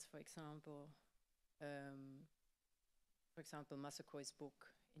titles, for example. For example, Massakoi's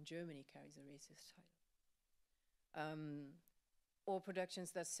book in Germany carries a racist title. Or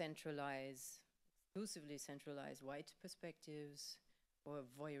productions that exclusively centralize white perspectives, or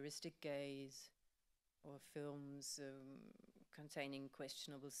voyeuristic gaze, or films containing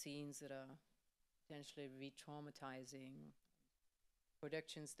questionable scenes that are potentially re-traumatizing,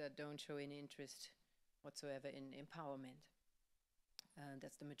 productions that don't show any interest whatsoever in empowerment.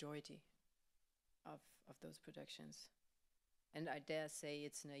 That's the majority of those productions. And I dare say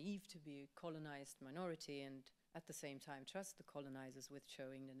it's naive to be a colonized minority and at the same time trust the colonizers with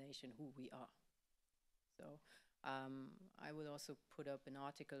showing the nation who we are. So I will also put up an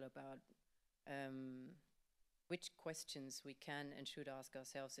article about which questions we can and should ask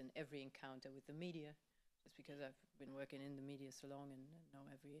ourselves in every encounter with the media, just because I've been working in the media so long and know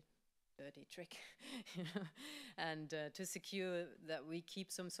every dirty trick, and to secure that we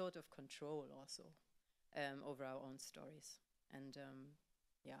keep some sort of control also over our own stories. And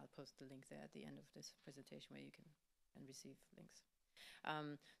yeah, I'll post the link there at the end of this presentation where you can receive links.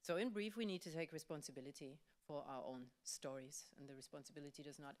 So in brief, we need to take responsibility for our own stories, and the responsibility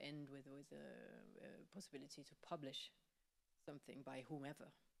does not end with a possibility to publish something by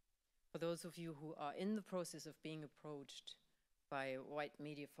whomever. For those of you who are in the process of being approached by white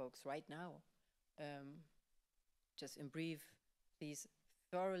media folks right now, just in brief, please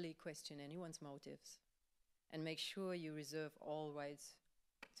thoroughly question anyone's motives and make sure you reserve all rights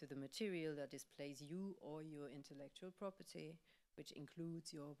to the material that displays you or your intellectual property, which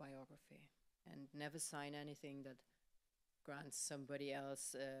includes your biography. And never sign anything that grants somebody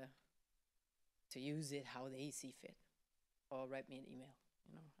else to use it how they see fit, or write me an email.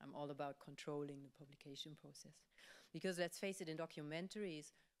 I'm all about controlling the publication process, because let's face it, in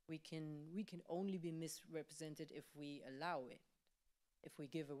documentaries we can only be misrepresented if we allow it, if we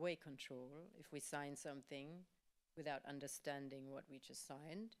give away control, if we sign something without understanding what we just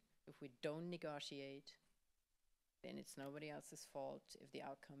signed, if we don't negotiate, then it's nobody else's fault if the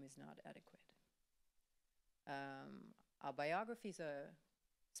outcome is not adequate. Our biographies are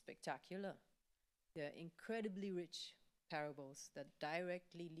spectacular. They're incredibly rich parables that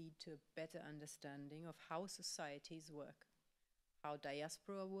directly lead to a better understanding of how societies work, how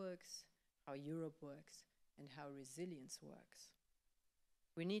diaspora works, how Europe works, and how resilience works.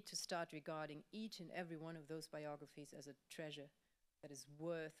 We need to start regarding each and every one of those biographies as a treasure that is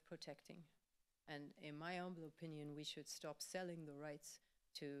worth protecting. And in my humble opinion, we should stop selling the rights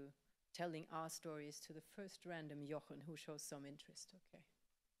to telling our stories to the first random Jochen who shows some interest, okay?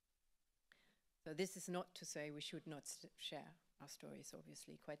 So this is not to say we should not share our stories,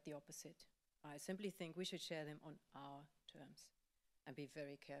 obviously, quite the opposite. I simply think we should share them on our terms and be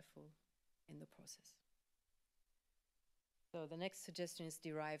very careful in the process. So the next suggestion is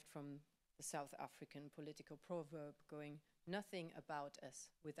derived from the South African political proverb going, "Nothing about us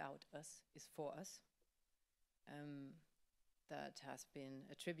without us is for us." That has been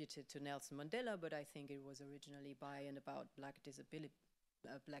attributed to Nelson Mandela, but I think it was originally by and about Black disability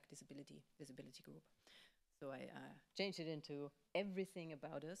group. So I changed it into everything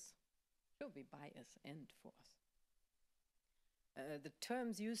about us should be by us and for us. The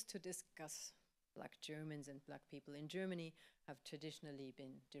terms used to discuss Black Germans and Black people in Germany have traditionally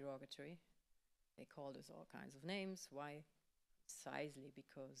been derogatory. They called us all kinds of names. Why? Precisely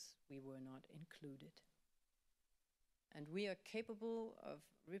because we were not included. And we are capable of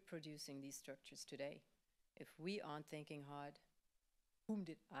reproducing these structures today. If we aren't thinking hard, whom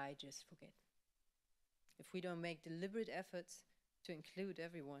did I just forget? If we don't make deliberate efforts to include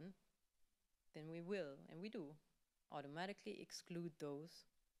everyone, then we will, and we do, automatically exclude those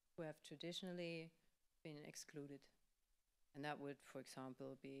who have traditionally been excluded. And that would, for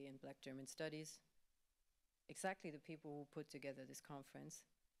example, be in Black German studies, exactly the people who put together this conference,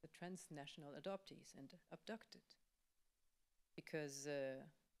 the transnational adoptees and abducted. Because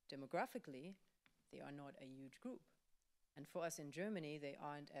demographically, they are not a huge group. And for us in Germany, they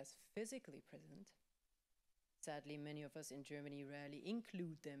aren't as physically present. Sadly, many of us in Germany rarely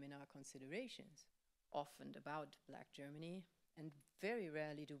include them in our considerations, often about Black Germany, and very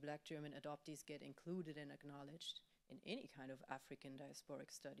rarely do Black German adoptees get included and acknowledged in any kind of African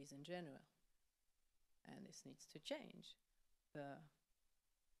diasporic studies in general. And this needs to change. The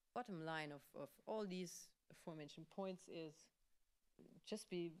bottom line of all these aforementioned points is just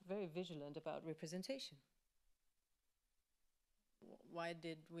be very vigilant about representation. Why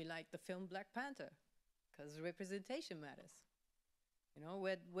did we like the film Black Panther? Because representation matters. You know,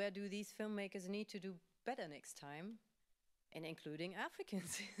 where do these filmmakers need to do better next time? And including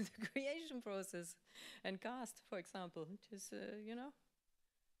Africans in the creation process and cast, for example, just, you know,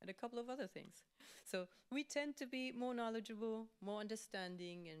 and a couple of other things. So we tend to be more knowledgeable, more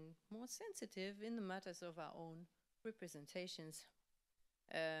understanding, and more sensitive in the matters of our own representations.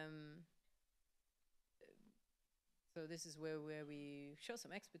 So this is where we show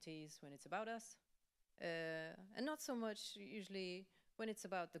some expertise when it's about us, and not so much usually when it's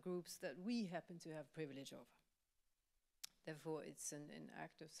about the groups that we happen to have privilege over. Therefore, it's an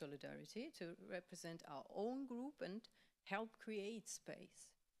act of solidarity to represent our own group and help create space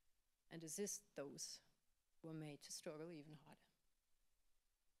and assist those who are made to struggle even harder.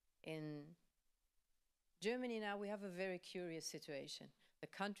 In Germany now, we have a very curious situation. The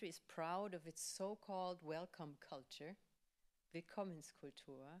country is proud of its so-called welcome culture,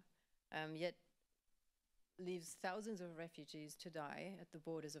 Willkommenskultur, yet leaves thousands of refugees to die at the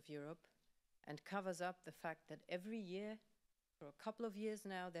borders of Europe and covers up the fact that every year, for a couple of years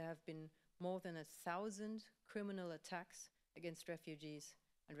now, there have been more than 1,000 criminal attacks against refugees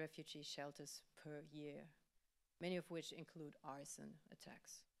and refugee shelters per year, many of which include arson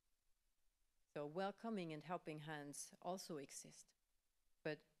attacks. So welcoming and helping hands also exist,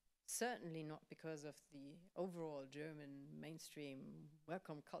 but certainly not because of the overall German mainstream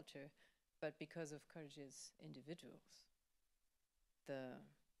welcome culture, but because of courageous individuals. The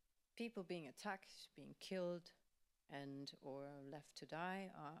people being attacked, being killed, and or left to die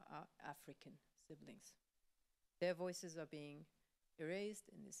are African siblings. Their voices are being erased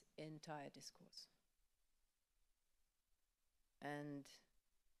in this entire discourse. And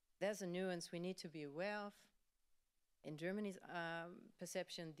there's a nuance we need to be aware of. In Germany's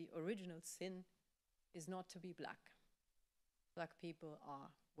perception, the original sin is not to be black. Black people are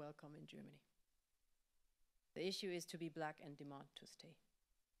welcome in Germany. The issue is to be black and demand to stay.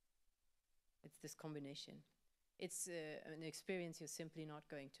 It's this combination. It's an experience you're simply not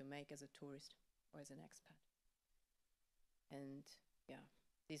going to make as a tourist or as an expat. And yeah,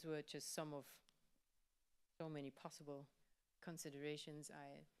 these were just some of so many possible considerations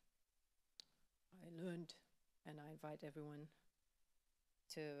I learned, and I invite everyone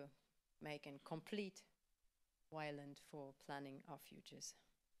to make and complete Weiland for planning our futures.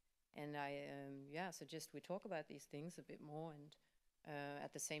 And I suggest we talk about these things a bit more, and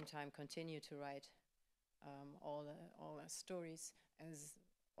at the same time continue to write all our stories as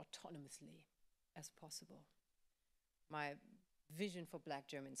autonomously as possible. My vision for Black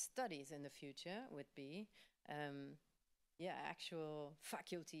German studies in the future would be actual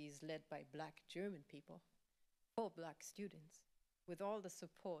faculties led by Black German people for Black students, with all the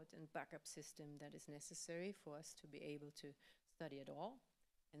support and backup system that is necessary for us to be able to study at all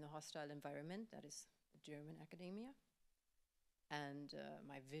in the hostile environment that is the German academia. And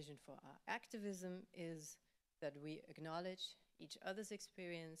my vision for our activism is that we acknowledge each other's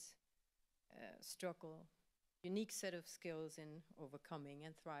experience, struggle, unique set of skills in overcoming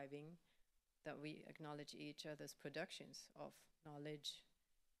and thriving, that we acknowledge each other's productions of knowledge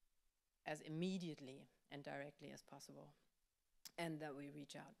as immediately and directly as possible, and that we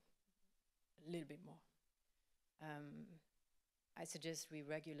reach out a little bit more. I suggest we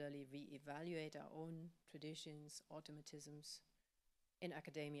regularly re-evaluate our own traditions, automatisms in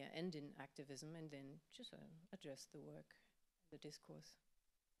academia and in activism, and then just address the work, the discourse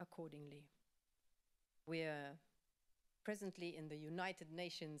accordingly. We're presently in the United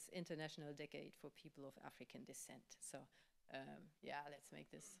Nations International Decade for People of African Descent. So yeah, let's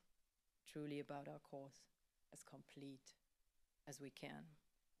make this truly about our cause, as complete as we can,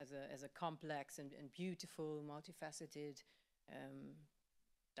 as a complex and beautiful, multifaceted,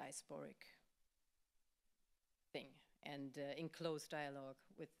 diasporic thing, and in close dialogue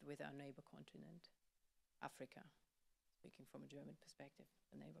with our neighbor continent, Africa, speaking from a German perspective,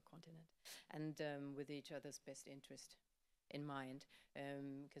 a neighbor continent, and with each other's best interest in mind,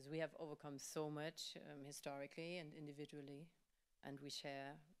 because we have overcome so much historically and individually, and we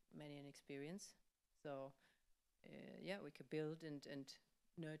share many an experience. So yeah, we could build and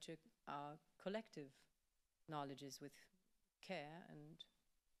nurture our collective knowledges with care and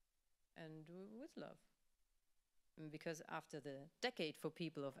with love. Because after the decade for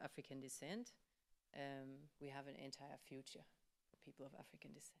people of African descent, we have an entire future for people of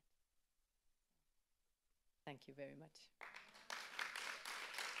African descent. Thank you very much.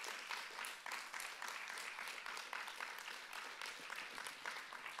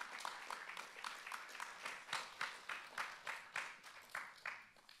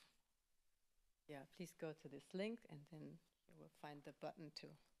 Yeah, please go to this link and then you will find the button to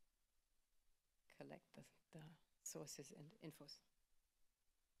collect the sources and infos.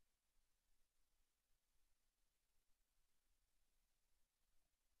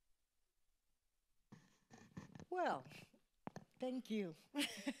 Well, thank you.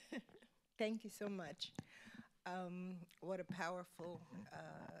 Thank you so much. What a powerful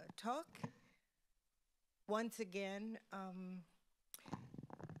talk. Once again,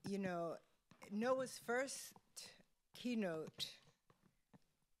 you know, Noah's first keynote,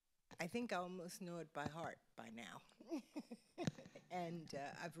 I think I almost know it by heart by now. And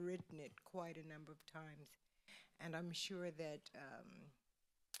I've written it quite a number of times. And I'm sure that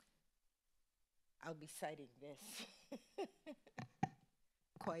I'll be citing this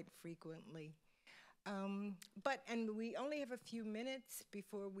quite frequently. And we only have a few minutes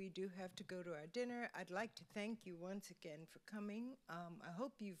before we do have to go to our dinner. I'd like to thank you once again for coming. I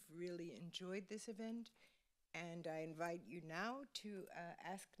hope you've really enjoyed this event, and I invite you now to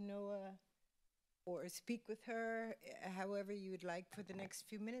ask Noah or speak with her however you would like for the next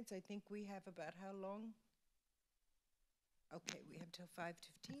few minutes. I think we have about how long? Okay, we have till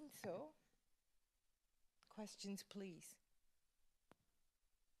 5:15, so questions, please.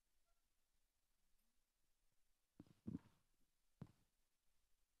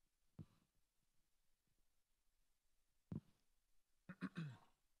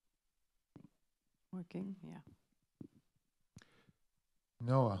 Working, yeah.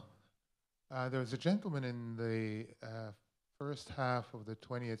 Noah, there was a gentleman in the first half of the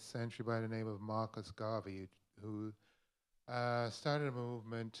 20th century by the name of Marcus Garvey who started a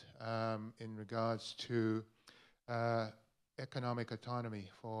movement in regards to economic autonomy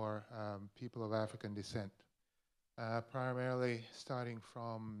for people of African descent, primarily starting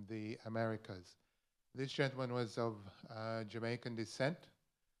from the Americas. This gentleman was of Jamaican descent,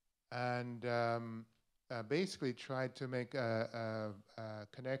 and basically tried to make a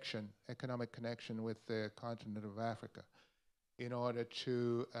connection, economic connection with the continent of Africa in order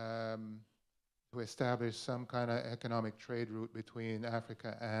to establish some kind of economic trade route between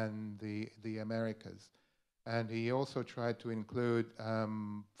Africa and the Americas. And he also tried to include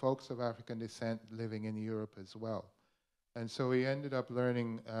folks of African descent living in Europe as well. And so he ended up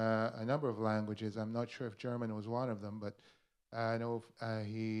learning a number of languages. I'm not sure if German was one of them, but I know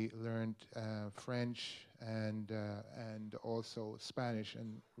he learned French and also Spanish,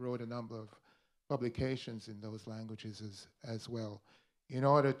 and wrote a number of publications in those languages as well, in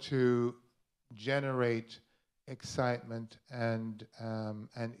order to generate excitement and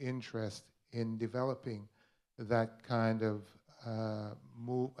interest in developing that kind of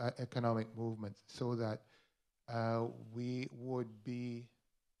economic movement, so that we would be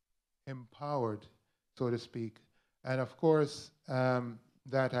empowered, so to speak. And of course,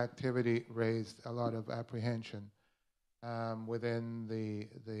 that activity raised a lot of apprehension within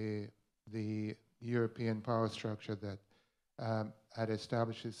the European power structure that had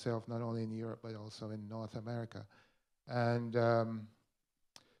established itself not only in Europe but also in North America. And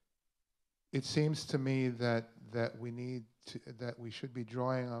it seems to me that we should be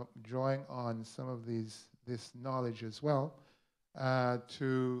drawing on some of this knowledge as well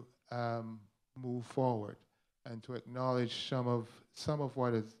to move forward, and to acknowledge some of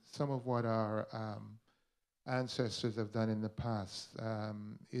what our ancestors have done in the past.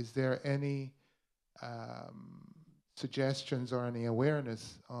 Is there any suggestions or any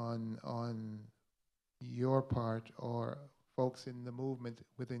awareness on your part or folks in the movement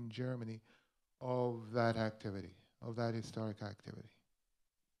within Germany of that activity, of that historic activity.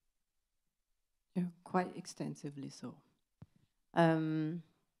 Yeah, quite extensively so. The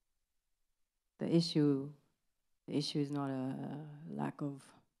issue is not a lack of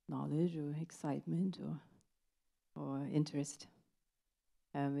knowledge or excitement or interest.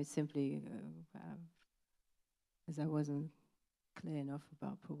 It's simply, as I wasn't clear enough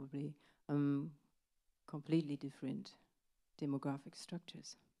about, probably completely different demographic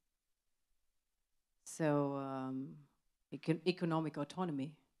structures. So economic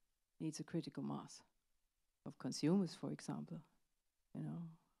autonomy needs a critical mass of consumers, for example. You know,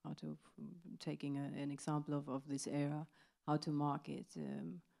 how to, taking an example of this era, how to market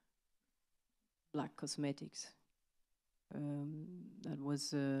black cosmetics. That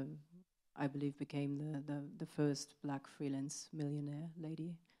was, I believe, became the first black freelance millionaire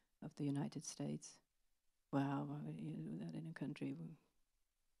lady of the United States. Wow, you do that in a country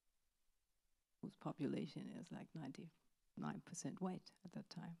whose population is like 99% white at that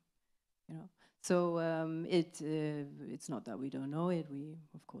time, you know. So it's not that we don't know it.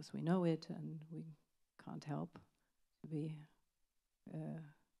 Of course, we know it, and we can't help to be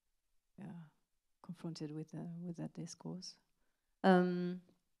confronted with that discourse.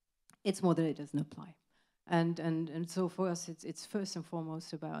 It's more that it doesn't apply. And so for us, it's first and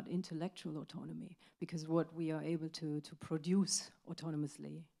foremost about intellectual autonomy, because what we are able to produce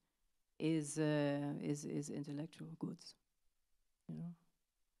autonomously is intellectual goods, you know.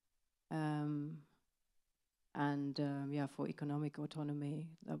 Yeah, for economic autonomy,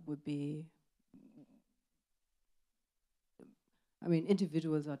 that would be, I mean,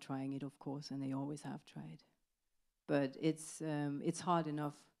 individuals are trying it, of course, and they always have tried. But it's hard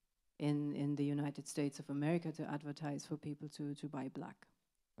enough in the United States of America to advertise for people to buy black,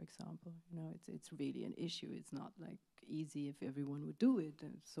 for example. You know, it's really an issue. It's not like easy if everyone would do it.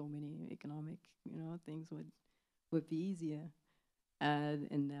 And so many economic, you know, things would be easier.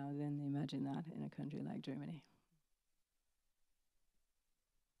 And now then imagine that in a country like Germany.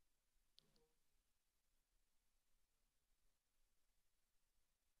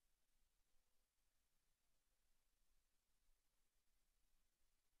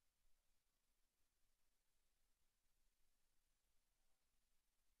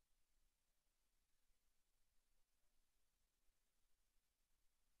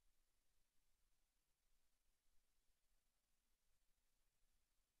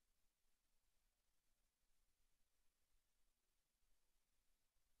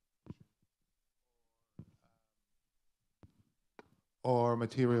 Or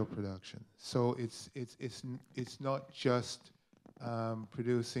material production. So it's not just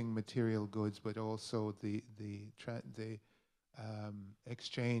producing material goods, but also the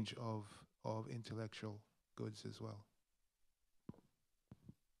exchange of intellectual goods as well.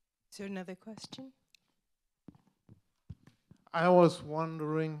 Is there another question? I was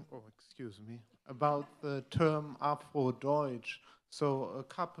wondering, excuse me, about the term Afro-Deutsch. So a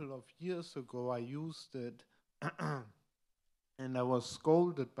couple of years ago I used it and I was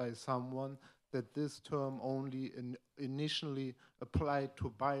scolded by someone that this term only initially applied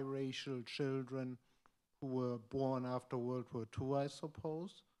to biracial children who were born after World War II, I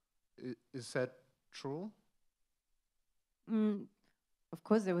suppose. Is that true? Of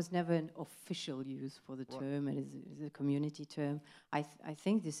course, there was never an official use for the term. It is a community term. I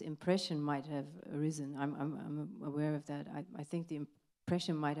think this impression might have arisen. I'm aware of that. I think the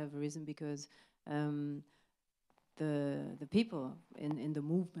impression might have arisen because the people in the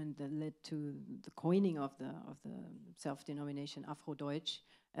movement that led to the coining of the self-denomination Afro-Deutsch,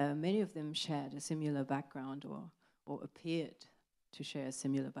 many of them shared a similar background or appeared to share a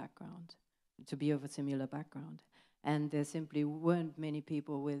similar background, to be of a similar background. And there simply weren't many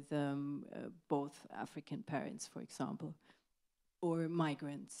people with both African parents, for example, or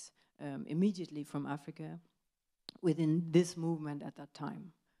migrants immediately from Africa within this movement at that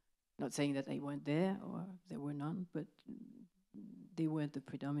time. Not saying that they weren't there or there were none, but they weren't the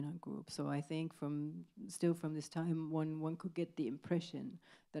predominant group. So I think still from this time, one could get the impression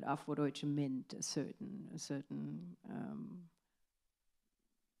that Afro-Deutsch meant a certain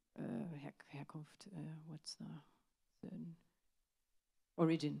Herkunft, what's the certain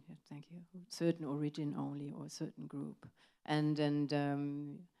origin? Yeah, thank you. Certain origin only, or a certain group, and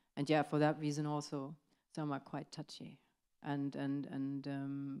yeah, for that reason also, some are quite touchy, and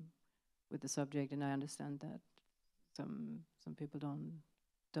with the subject, and I understand that some people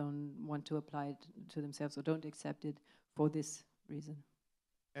don't want to apply it to themselves or don't accept it for this reason.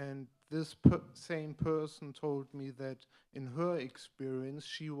 And this same person told me that in her experience,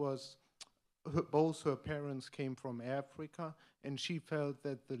 both her parents came from Africa, and she felt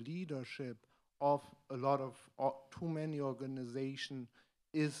that the leadership of a lot of too many organizations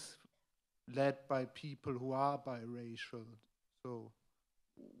is led by people who are biracial. So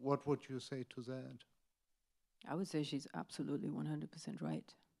what would you say to that? I would say she's absolutely 100%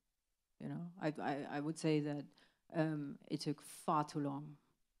 right. You know, I would say that it took far too long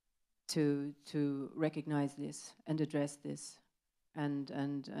to recognize this and address this, and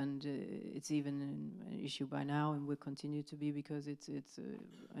it's even an issue by now, and will continue to be, because it's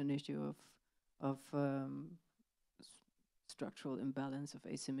an issue of structural imbalance, of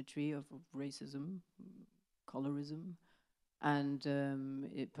asymmetry, of racism, colorism. And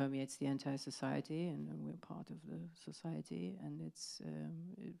it permeates the entire society, and we're part of the society. And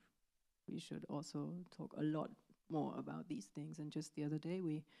we should also talk a lot more about these things. And just the other day,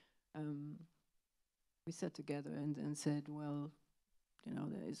 we sat together and said, well, you know,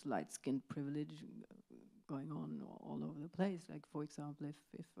 there is light-skinned privilege going on all over the place. Like, for example,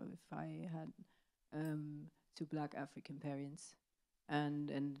 if I had 2 black African parents,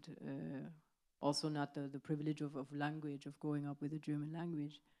 and also not the privilege of language, of growing up with a German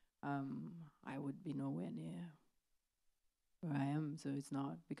language, I would be nowhere near where I am. So it's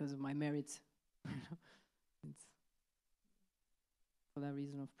not because of my merits. It's for that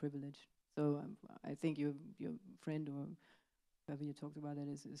reason of privilege. So I think your friend, or whoever you talked about it,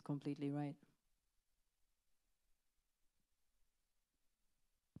 is completely right.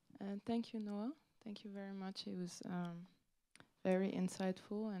 Thank you, Noah. Thank you very much. It was very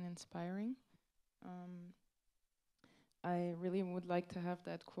insightful and inspiring. I really would like to have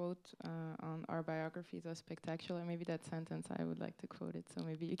that quote on our biographies are spectacular. Maybe that sentence, I would like to quote it, so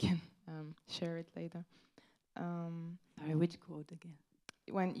maybe you can share it later. Sorry, which quote again?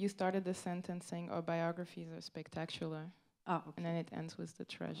 When you started the sentence saying our biographies are spectacular, okay. And then it ends with the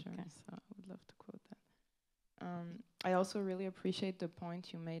treasure, okay. So I would love to quote that. I also really appreciate the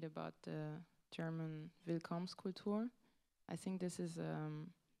point you made about the German Willkommenskultur. I think this is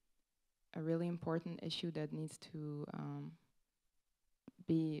a really important issue that needs to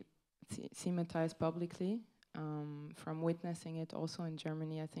be thematized publicly. From witnessing it also in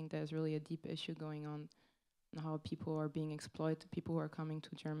Germany, I think there's really a deep issue going on how people are being exploited. People who are coming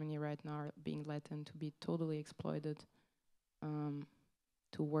to Germany right now are being let in to be totally exploited,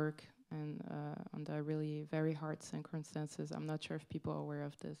 to work, and under really very hard circumstances. I'm not sure if people are aware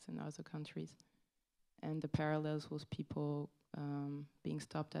of this in other countries. And the parallels with people being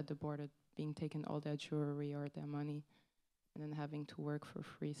stopped at the border, being taken all their jewelry or their money, and then having to work for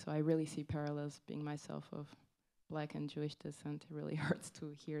free. So I really see parallels, being myself of Black and Jewish descent. It really hurts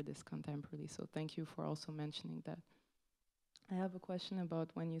to hear this contemporarily. So thank you for also mentioning that. I have a question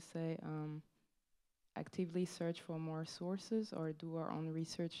about when you say actively search for more sources, or do our own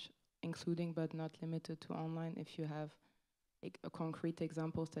research, including but not limited to online, if you have concrete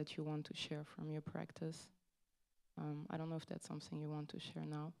examples that you want to share from your practice. I don't know if that's something you want to share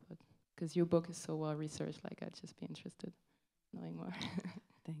now, but because your book is so well researched, like I'd just be interested in knowing more.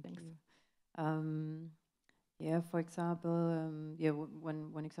 Thanks. You. Yeah, for example,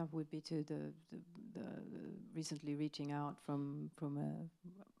 one example would be to the recently reaching out from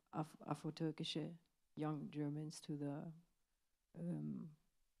Afro-Turkish young Germans to the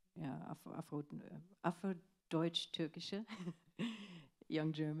Afro-Deutsch-Türkische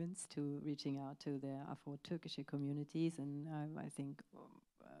young Germans, to reaching out to their Afro-Turkish communities, and I think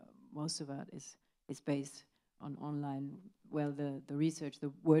most of that is based on online. Well, the research,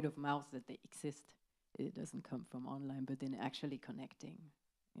 the word of mouth that they exist, it doesn't come from online, but then actually connecting.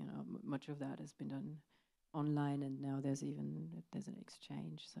 You know, much of that has been done online, and now there's an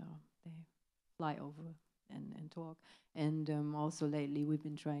exchange, so they fly over and talk. And also lately we've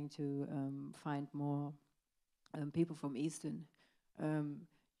been trying to find more people from Eastern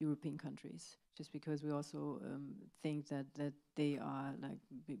European countries, just because we also think that they are like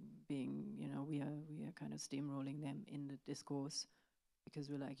being, you know, we are kind of steamrolling them in the discourse, because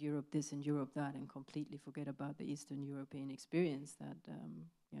we're like Europe this and Europe that, and completely forget about the Eastern European experience that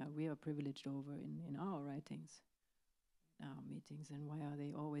we are privileged over in our writings, our meetings, and why are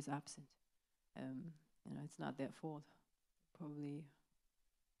they always absent? You know, it's not their fault. Probably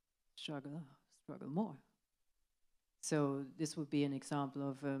struggle more. So this would be an example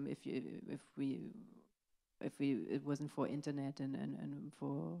of if it wasn't for internet and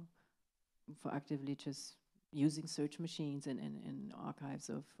for actively just using search machines and archives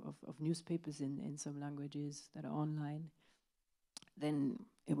of newspapers in some languages that are online, then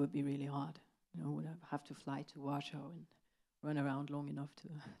it would be really hard. You know, would have to fly to Warsaw and run around long enough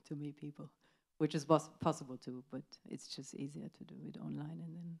to meet people, which is possible too, but it's just easier to do it online,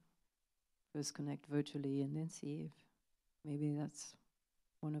 and then first connect virtually and then see if maybe that's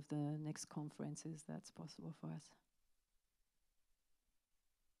one of the next conferences that's possible for us.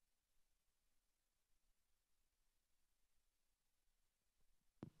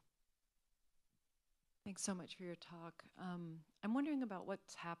 Thanks so much for your talk. I'm wondering about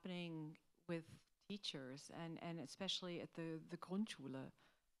what's happening with teachers and especially at the Grundschule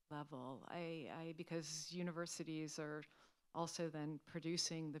level. Because universities are also then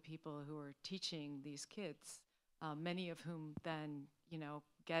producing the people who are teaching these kids, many of whom then,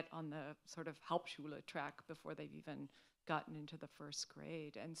 get on the sort of Hauptschule track before they've even gotten into the first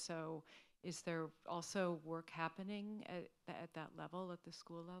grade. And so is there also work happening at that level, at the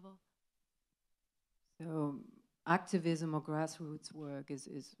school level? So activism or grassroots work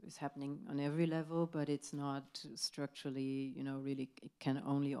is happening on every level, but it's not structurally, really, it can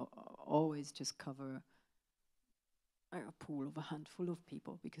only always just cover a pool of a handful of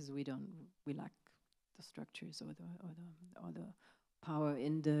people, because we lack the structures or the power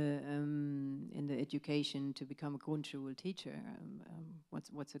in the education to become a Grundschule teacher.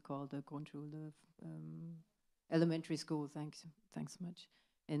 What's it called? The Grundschule, elementary school. Thanks much.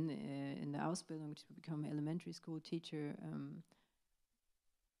 In the Ausbildung to become an elementary school teacher,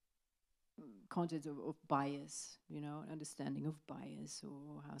 concepts of bias, understanding of bias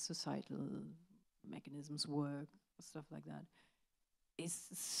or how societal mechanisms work, stuff like that, is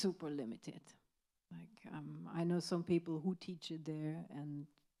super limited. Like I know some people who teach it there, and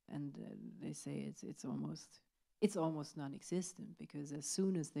they say it's almost non-existent, because as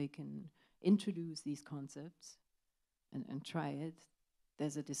soon as they can introduce these concepts and try it,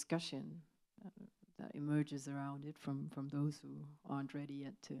 there's a discussion that emerges around it from those who aren't ready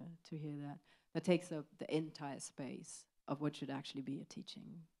yet to hear that. That takes up the entire space of what should actually be a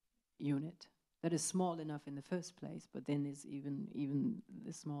teaching unit. That is small enough in the first place, but then is even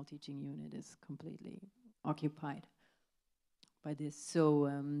the small teaching unit is completely occupied by this. So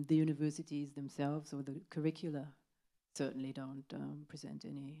the universities themselves or the curricula certainly don't present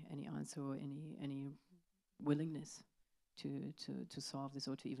any answer or any willingness to solve this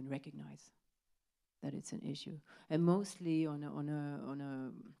or to even recognize that it's an issue. And mostly on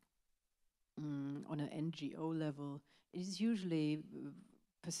an NGO level, it is usually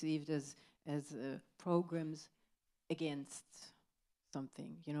perceived as programs against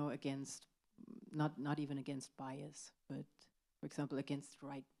something, against not even against bias, but for example against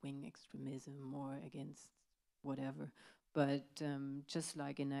right-wing extremism or against whatever. But just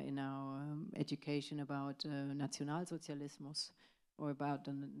like in our education about Nationalsozialismus or about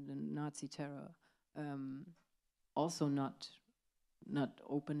the Nazi terror, also not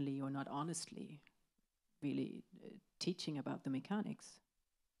openly or not honestly really teaching about the mechanics.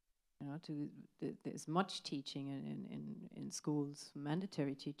 There's much teaching in schools,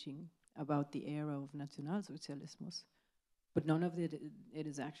 mandatory teaching about the era of Nationalsozialismus, but none of it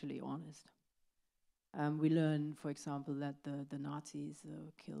is actually honest. We learn, for example, that the Nazis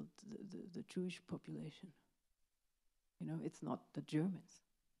killed the Jewish population. It's not the Germans.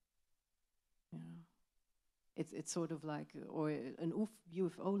 It's sort of like, or an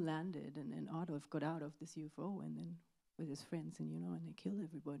UFO landed and Adolf got out of this UFO and then with his friends and they killed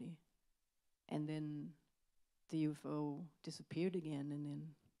everybody. And then the UFO disappeared again and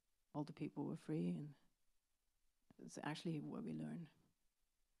then all the people were free, and it's actually what we learn.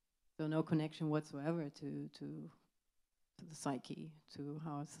 So no connection whatsoever to the psyche, to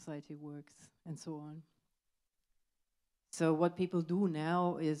how society works, and so on. So what people do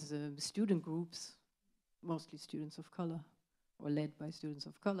now is student groups, mostly students of color, or led by students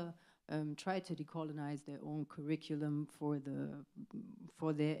of color, try to decolonize their own curriculum for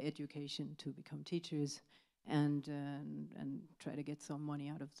their education to become teachers, and try to get some money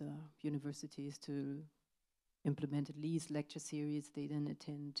out of the universities to implement at least lecture series they then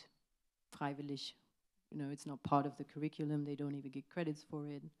attend freiwillig. It's not part of the curriculum. They don't even get credits for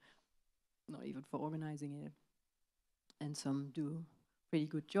it, not even for organizing it. And some do a pretty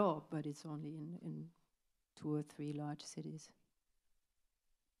good job, but it's only in 2 or 3 large cities.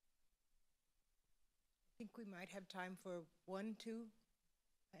 I think we might have time for 1, 2.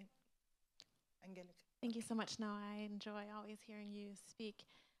 Angelica. Thank you so much, Noah. I enjoy always hearing you speak.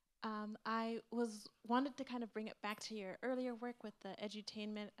 I wanted to kind of bring it back to your earlier work with the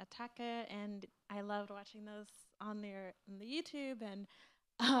edutainment Attacke, and I loved watching those on the YouTube, and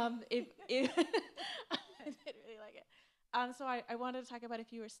I did really like it. So I wanted to talk about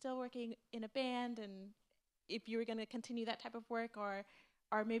if you were still working in a band and if you were going to continue that type of work, or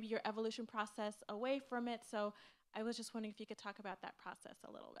maybe your evolution process away from it. So I was just wondering if you could talk about that process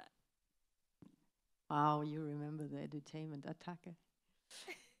a little bit. Wow, you remember the edutainment Attacke.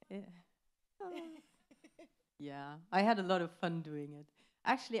 Yeah. Yeah, I had a lot of fun doing it.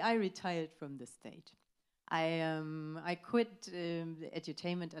 Actually, I retired from the stage. I quit the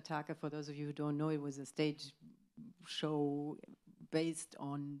Edutainment Attacke. For those of you who don't know, it was a stage show based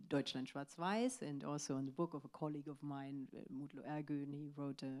on Deutschland Schwarz Weißhas and also on the book of a colleague of mine, Mutlu Ergün. He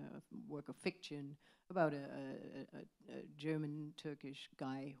wrote a work of fiction about a German-Turkish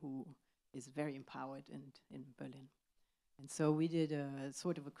guy who is very empowered in Berlin. And so we did a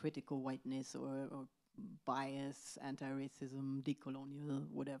sort of a critical whiteness or bias, anti-racism, decolonial,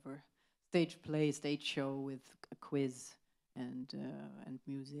 whatever, stage play, stage show with a quiz and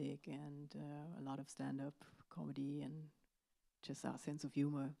music and a lot of stand-up comedy and just our sense of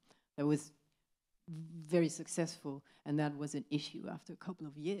humor. That was very successful, and that was an issue after a couple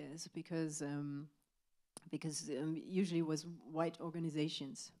of years because usually it was white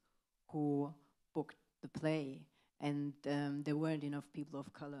organizations who booked the play, and there weren't enough people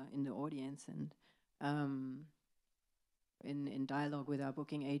of color in the audience. And in dialogue with our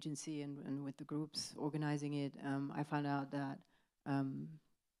booking agency and with the groups organizing it, I found out that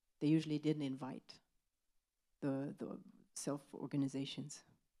they usually didn't invite the self-organizations.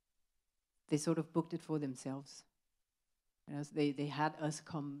 They sort of booked it for themselves. They had us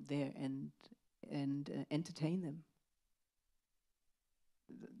come there and entertain them.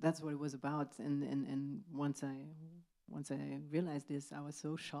 That's what it was about. And once I realized this, I was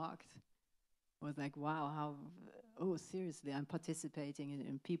so shocked. I was like, wow, oh, seriously, I'm participating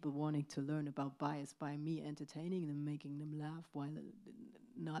in people wanting to learn about bias by me entertaining them, making them laugh, while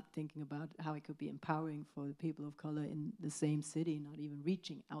not thinking about how it could be empowering for the people of color in the same city, not even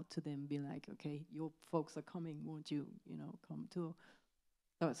reaching out to them, be like, okay, your folks are coming, won't you, come too?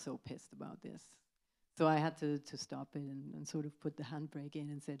 I was so pissed about this. So I had to stop it and sort of put the handbrake in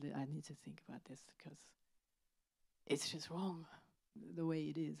and said, I need to think about this because it's just wrong the way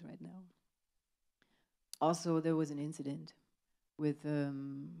it is right now. Also, there was an incident with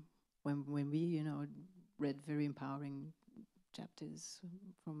when we read very empowering chapters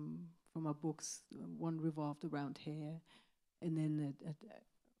from our books. One revolved around hair, and then at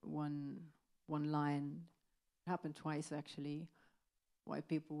one line, it happened twice actually. White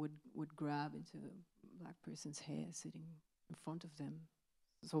people would grab into a black person's hair sitting in front of them.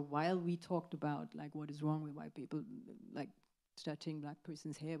 So while we talked about like what is wrong with white people, like touching black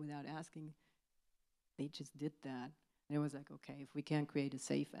person's hair without asking, they just did that. And it was like, okay, if we can't create a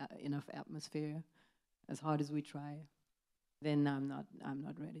safe enough atmosphere, as hard as we try, then I'm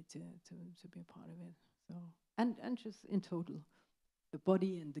not ready to be a part of it. So and just in total, the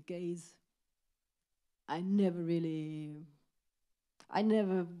body and the gaze, I never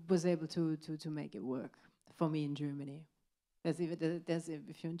was able to make it work for me in Germany. If you're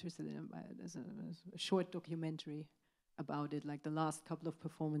interested in it, there's a short documentary about it. Like the last couple of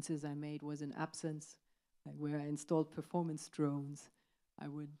performances I made was in absence, like where I installed performance drones. I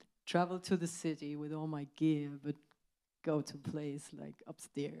would travel to the city with all my gear, but go to a place like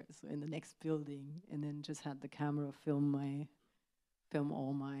upstairs in the next building, and then just had the camera film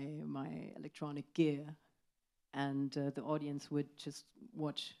all my electronic gear, and the audience would just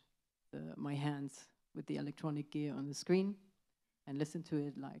watch my hands with the electronic gear on the screen and listen to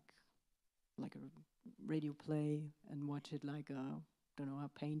it like a radio play and watch it like a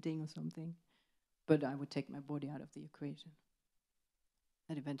painting or something. But I would take my body out of the equation.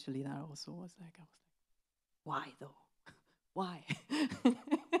 And eventually that also was like, I was like, why though? Why?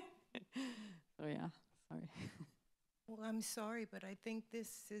 So yeah, sorry. Well, I'm sorry, but I think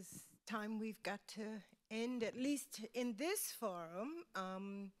this is time we've got to end, at least in this forum.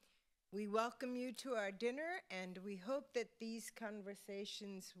 We welcome you to our dinner, and we hope that these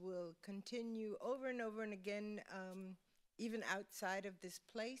conversations will continue over and over and again, even outside of this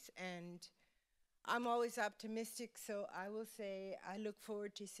place. And I'm always optimistic, so I will say I look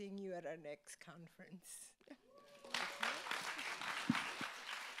forward to seeing you at our next conference.